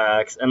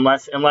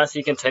 unless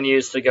he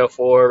continues to go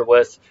forward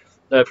with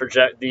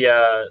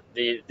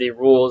the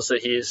rules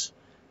that he's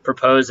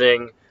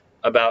proposing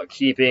about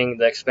keeping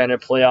the expanded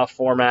playoff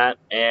format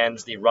and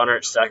the runner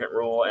at second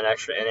rule and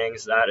extra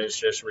innings. That is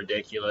just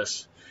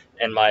ridiculous,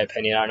 in my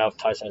opinion. I don't know if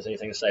Tyson has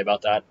anything to say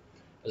about that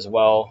as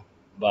well,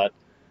 but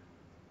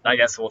I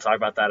guess we'll talk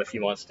about that if he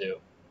wants to.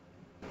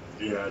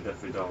 Yeah, I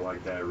definitely don't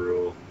like that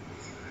rule.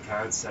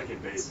 Count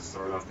second base to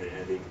start off the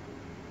inning.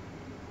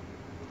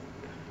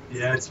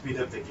 Yeah, it speed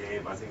up the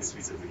game. I think it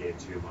speeds up the game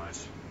too much.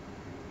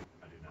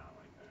 I do not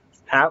like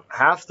that.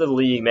 Half the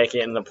league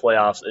making it in the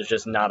playoffs is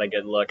just not a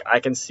good look. I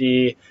can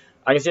see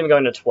him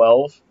going to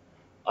 12.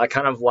 I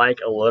kind of like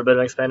a little bit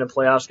of expanded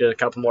playoffs, get a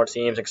couple more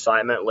teams,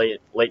 excitement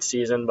late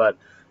season, but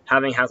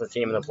having half the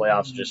team in the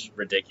playoffs is just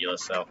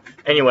ridiculous. So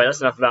anyway,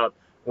 that's enough about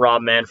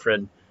Rob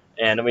Manfred.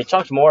 And we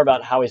talked more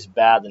about how he's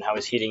bad than how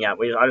he's heating up.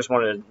 I just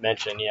wanted to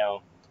mention,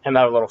 him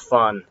having a little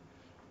fun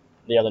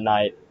the other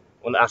night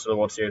after the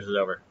World Series was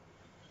over.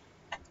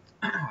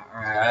 All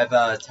right, I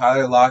have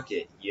Tyler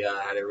Lockett. He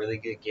had a really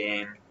good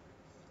game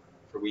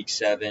for Week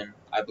 7.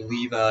 I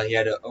believe he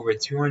had over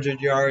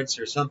 200 yards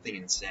or something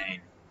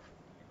insane.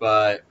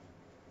 But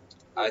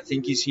I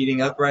think he's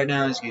heating up right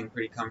now. He's getting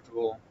pretty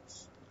comfortable.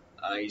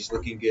 He's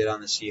looking good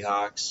on the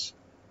Seahawks.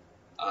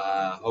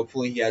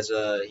 Hopefully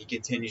he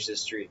continues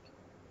this streak.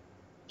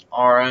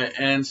 All right,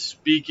 and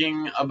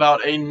speaking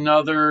about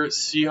another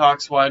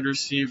Seahawks wide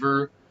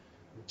receiver,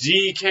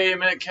 DK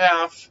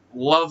Metcalf,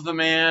 love the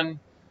man.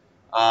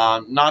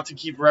 Not to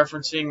keep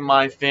referencing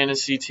my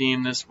fantasy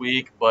team this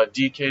week, but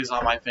DK's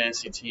on my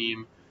fantasy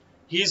team.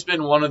 he's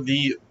been one of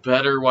the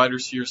better wide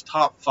receivers,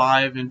 top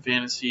 5 in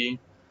fantasy.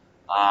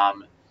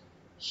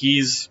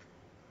 He's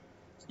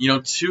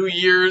 2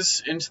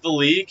 years into the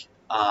league.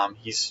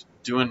 He's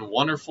doing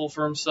wonderful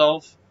for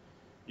himself.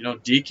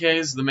 DK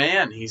is the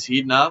man. He's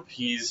heating up.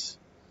 He's.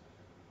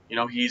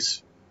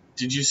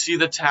 Did you see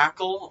the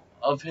tackle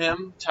of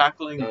him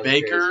tackling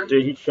Baker?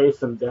 Dude, he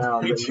chased him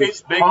down. He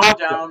chased Baker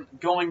down,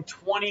 going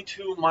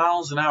 22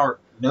 miles an hour.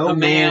 No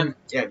man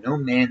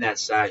that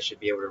size should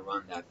be able to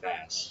run that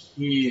fast.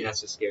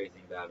 That's the scary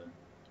thing about him.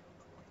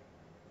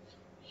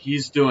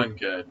 He's doing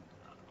good.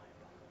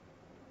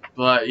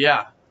 But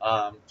yeah,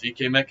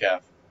 DK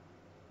Metcalf.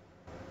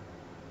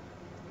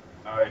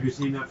 All right, who's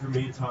seen that for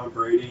me? Tom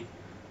Brady.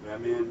 That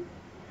man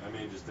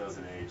just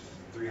doesn't age.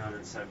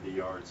 370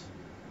 yards,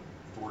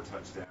 4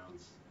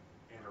 touchdowns,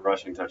 and a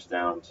rushing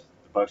touchdown. The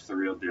Bucks the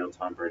real deal.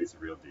 Tom Brady's the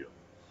real deal.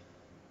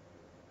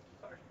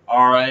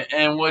 All right,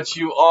 and what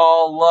you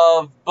all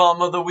love,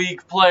 Bum of the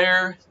Week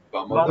player?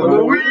 Bum of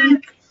the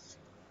Week.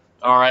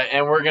 All right,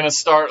 and we're going to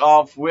start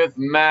off with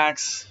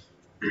Max.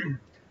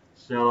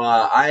 So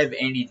I have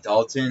Andy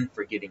Dalton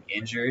for getting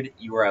injured.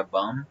 You are a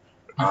bum.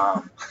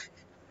 Have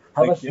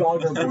a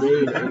stronger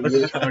brain.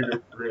 A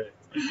stronger brain.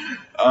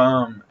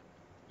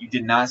 You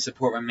did not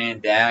support my man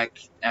Dak.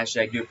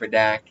 Hashtag do it for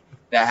Dak.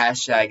 That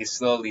hashtag is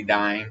slowly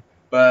dying.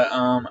 But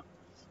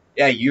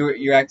yeah,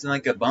 you're acting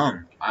like a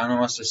bum. I don't know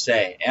what else to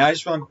say. And I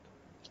just want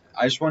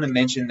to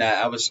mention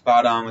that I was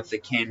spot on with the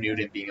Cam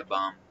Newton being a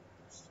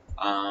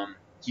bum.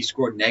 He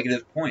scored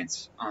negative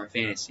points on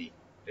fantasy.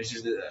 It's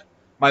just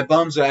my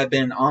bums have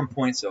been on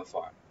point so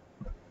far.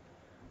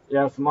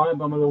 Yeah, so my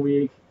bum of the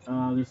week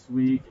this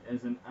week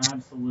is an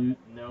absolute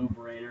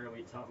no-brainer.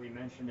 We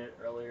mentioned it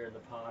earlier in the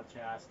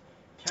podcast.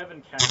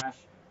 Kevin Cash,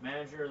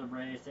 manager of the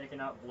Braves,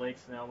 taking out Blake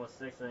Snell with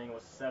 6th inning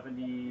with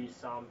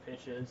 70-some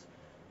pitches.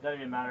 Doesn't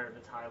even matter if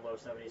it's high, low,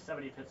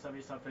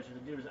 70-some pitches. The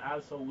dude is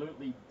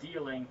absolutely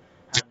dealing.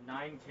 Had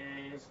 9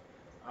 Ks.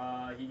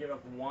 He gave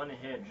up 1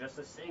 hit, just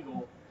a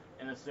single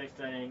in the 6th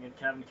inning. And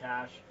Kevin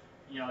Cash,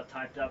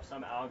 typed up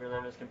some algorithm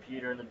in his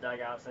computer in the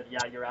dugout, said, "Yeah,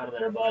 you're out of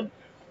there, bud."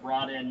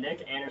 Brought in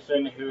Nick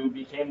Anderson, who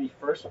became the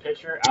first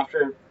pitcher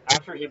after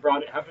he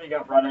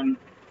got brought in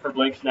for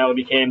Blake Snell.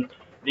 He became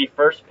the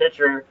first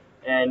pitcher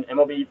in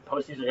MLB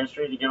postseason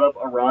history to give up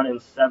a run in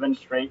 7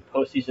 straight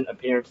postseason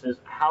appearances.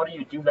 How do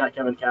you do that,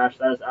 Kevin Cash?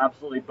 That is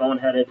absolutely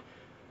boneheaded.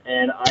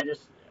 And I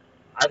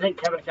think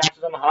Kevin Cash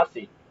is on the hot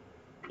seat.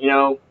 He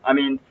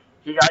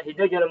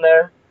did get him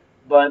there,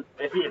 but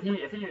if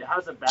he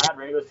has a bad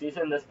regular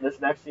season this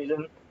next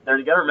season,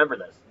 they're gonna remember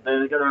this.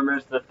 They're gonna remember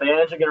this. The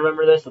fans are gonna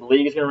remember this. The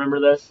league is gonna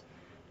remember this.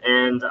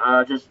 And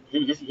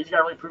he's got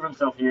to really prove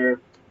himself here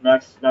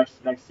next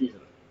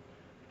season.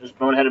 Just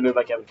boneheaded move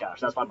by Kevin Cash.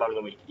 That's my bum of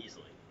the week,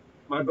 easily.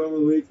 My bum of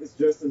the week is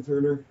Justin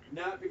Turner.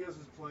 Not because he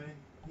was playing.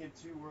 He had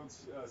 2 World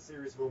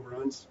Series home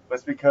runs. But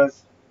it's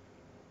because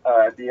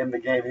at the end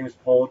of the game, he was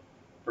pulled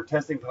for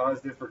testing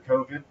positive for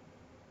COVID.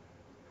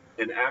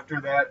 And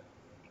after that,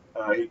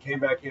 he came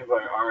back in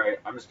like, all right,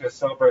 I'm just going to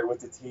celebrate with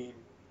the team.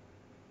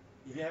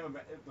 He didn't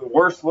have the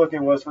worst look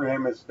it was for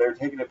him is they're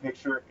taking a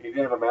picture. He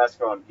didn't have a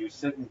mask on. He was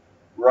sitting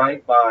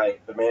right by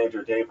the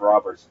manager, Dave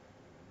Roberts,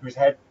 who's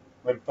had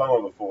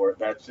lymphoma before.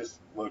 That's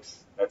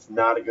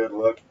not a good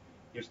look.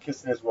 He was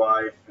kissing his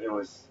wife. It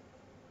was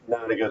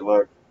not a good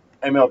look.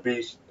 MLB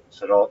is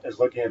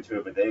looking into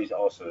it, but they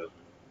also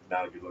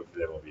not a good look for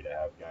the MLB to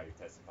have a guy who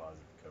tested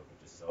positive for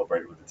COVID just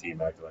celebrated with the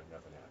team, acting like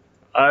nothing happened.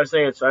 I just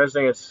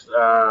think it's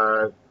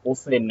we'll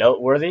say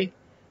noteworthy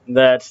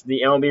that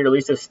the MLB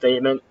released a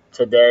statement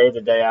today,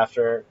 the day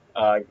after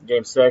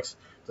Game 6,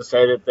 to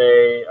say that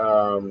they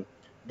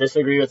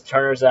disagree with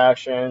Turner's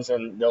actions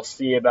and they'll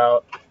see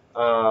about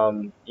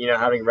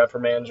having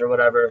reprimands or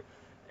whatever.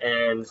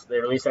 And they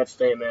released that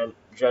statement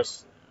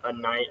just a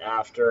night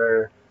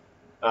after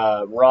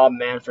Rob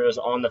Manfred was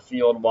on the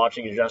field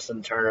watching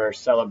Justin Turner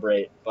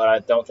celebrate. But I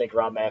don't think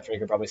Rob Manfred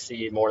could probably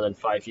see more than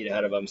 5 feet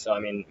ahead of him. So,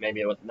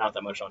 maybe it was not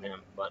that much on him.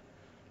 But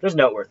just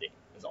noteworthy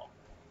is all.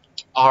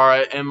 All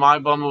right, and my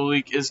bum of the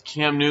week is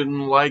Cam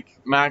Newton. Like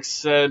Max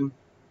said,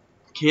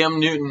 Cam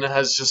Newton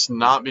has just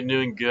not been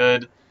doing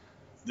good.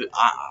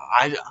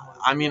 I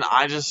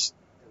just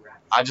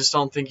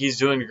don't think he's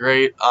doing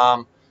great.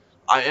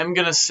 I am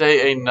going to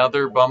say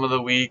another bum of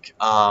the week.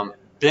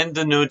 Ben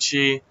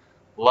Dinucci,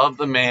 love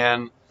the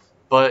man,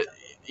 but,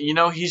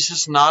 he's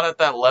just not at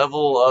that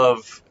level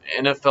of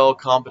NFL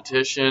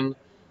competition.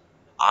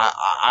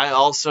 I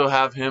also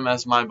have him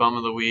as my bum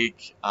of the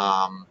week.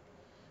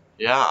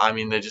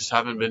 They just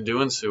haven't been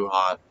doing so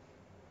hot.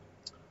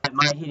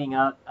 My heating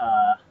up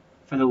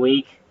for the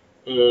week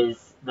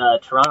is the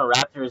Toronto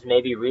Raptors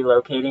maybe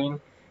relocating.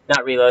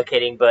 Not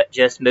relocating, but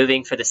just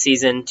moving for the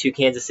season to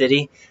Kansas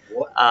City.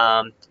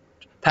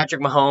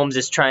 Patrick Mahomes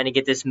is trying to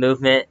get this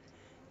movement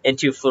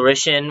into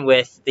fruition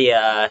with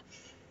the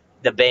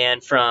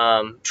ban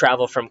from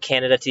travel from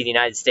Canada to the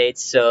United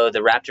States. So the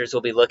Raptors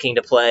will be looking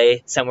to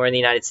play somewhere in the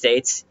United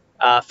States.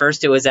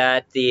 First, it was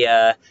at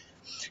the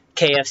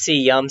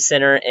KFC Yum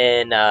Center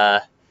in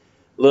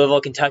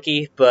Louisville,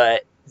 Kentucky.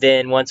 But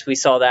then once we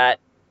saw that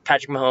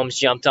Patrick Mahomes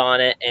jumped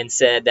on it and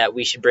said that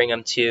we should bring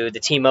him to the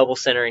T-Mobile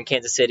Center in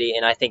Kansas City,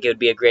 and I think it would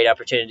be a great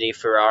opportunity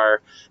for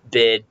our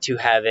bid to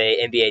have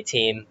a NBA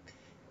team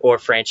or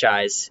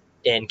franchise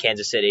in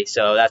Kansas City.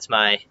 So that's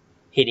my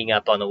heating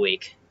up on the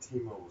week.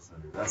 T-Mobile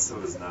Center. That so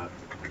does not.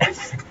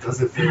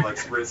 Doesn't feel like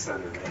Sprint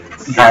Center, man.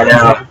 I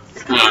know.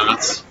 Yeah,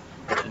 that's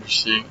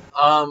interesting.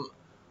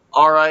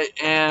 All right,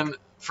 and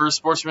for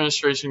Sports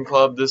Administration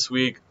Club this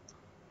week,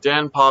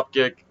 Dan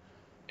Popkick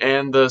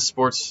and the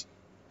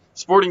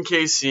Sporting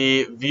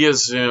KC via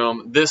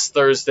Zoom this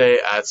Thursday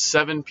at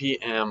 7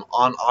 p.m.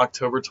 on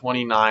October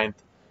 29th,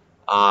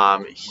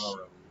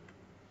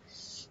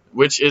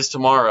 which is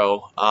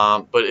tomorrow.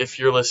 But if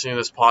you're listening to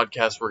this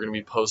podcast, we're going to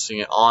be posting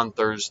it on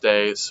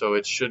Thursday, so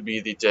it should be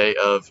the day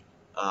of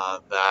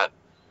that.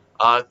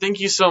 Thank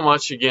you so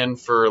much again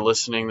for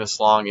listening this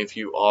long. If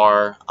you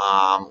are,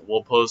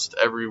 we'll post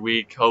every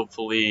week,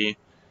 hopefully.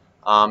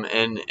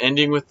 And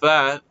ending with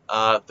that,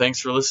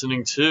 thanks for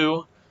listening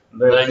to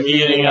the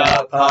Heating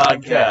Up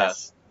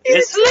Podcast.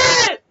 It's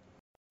lit!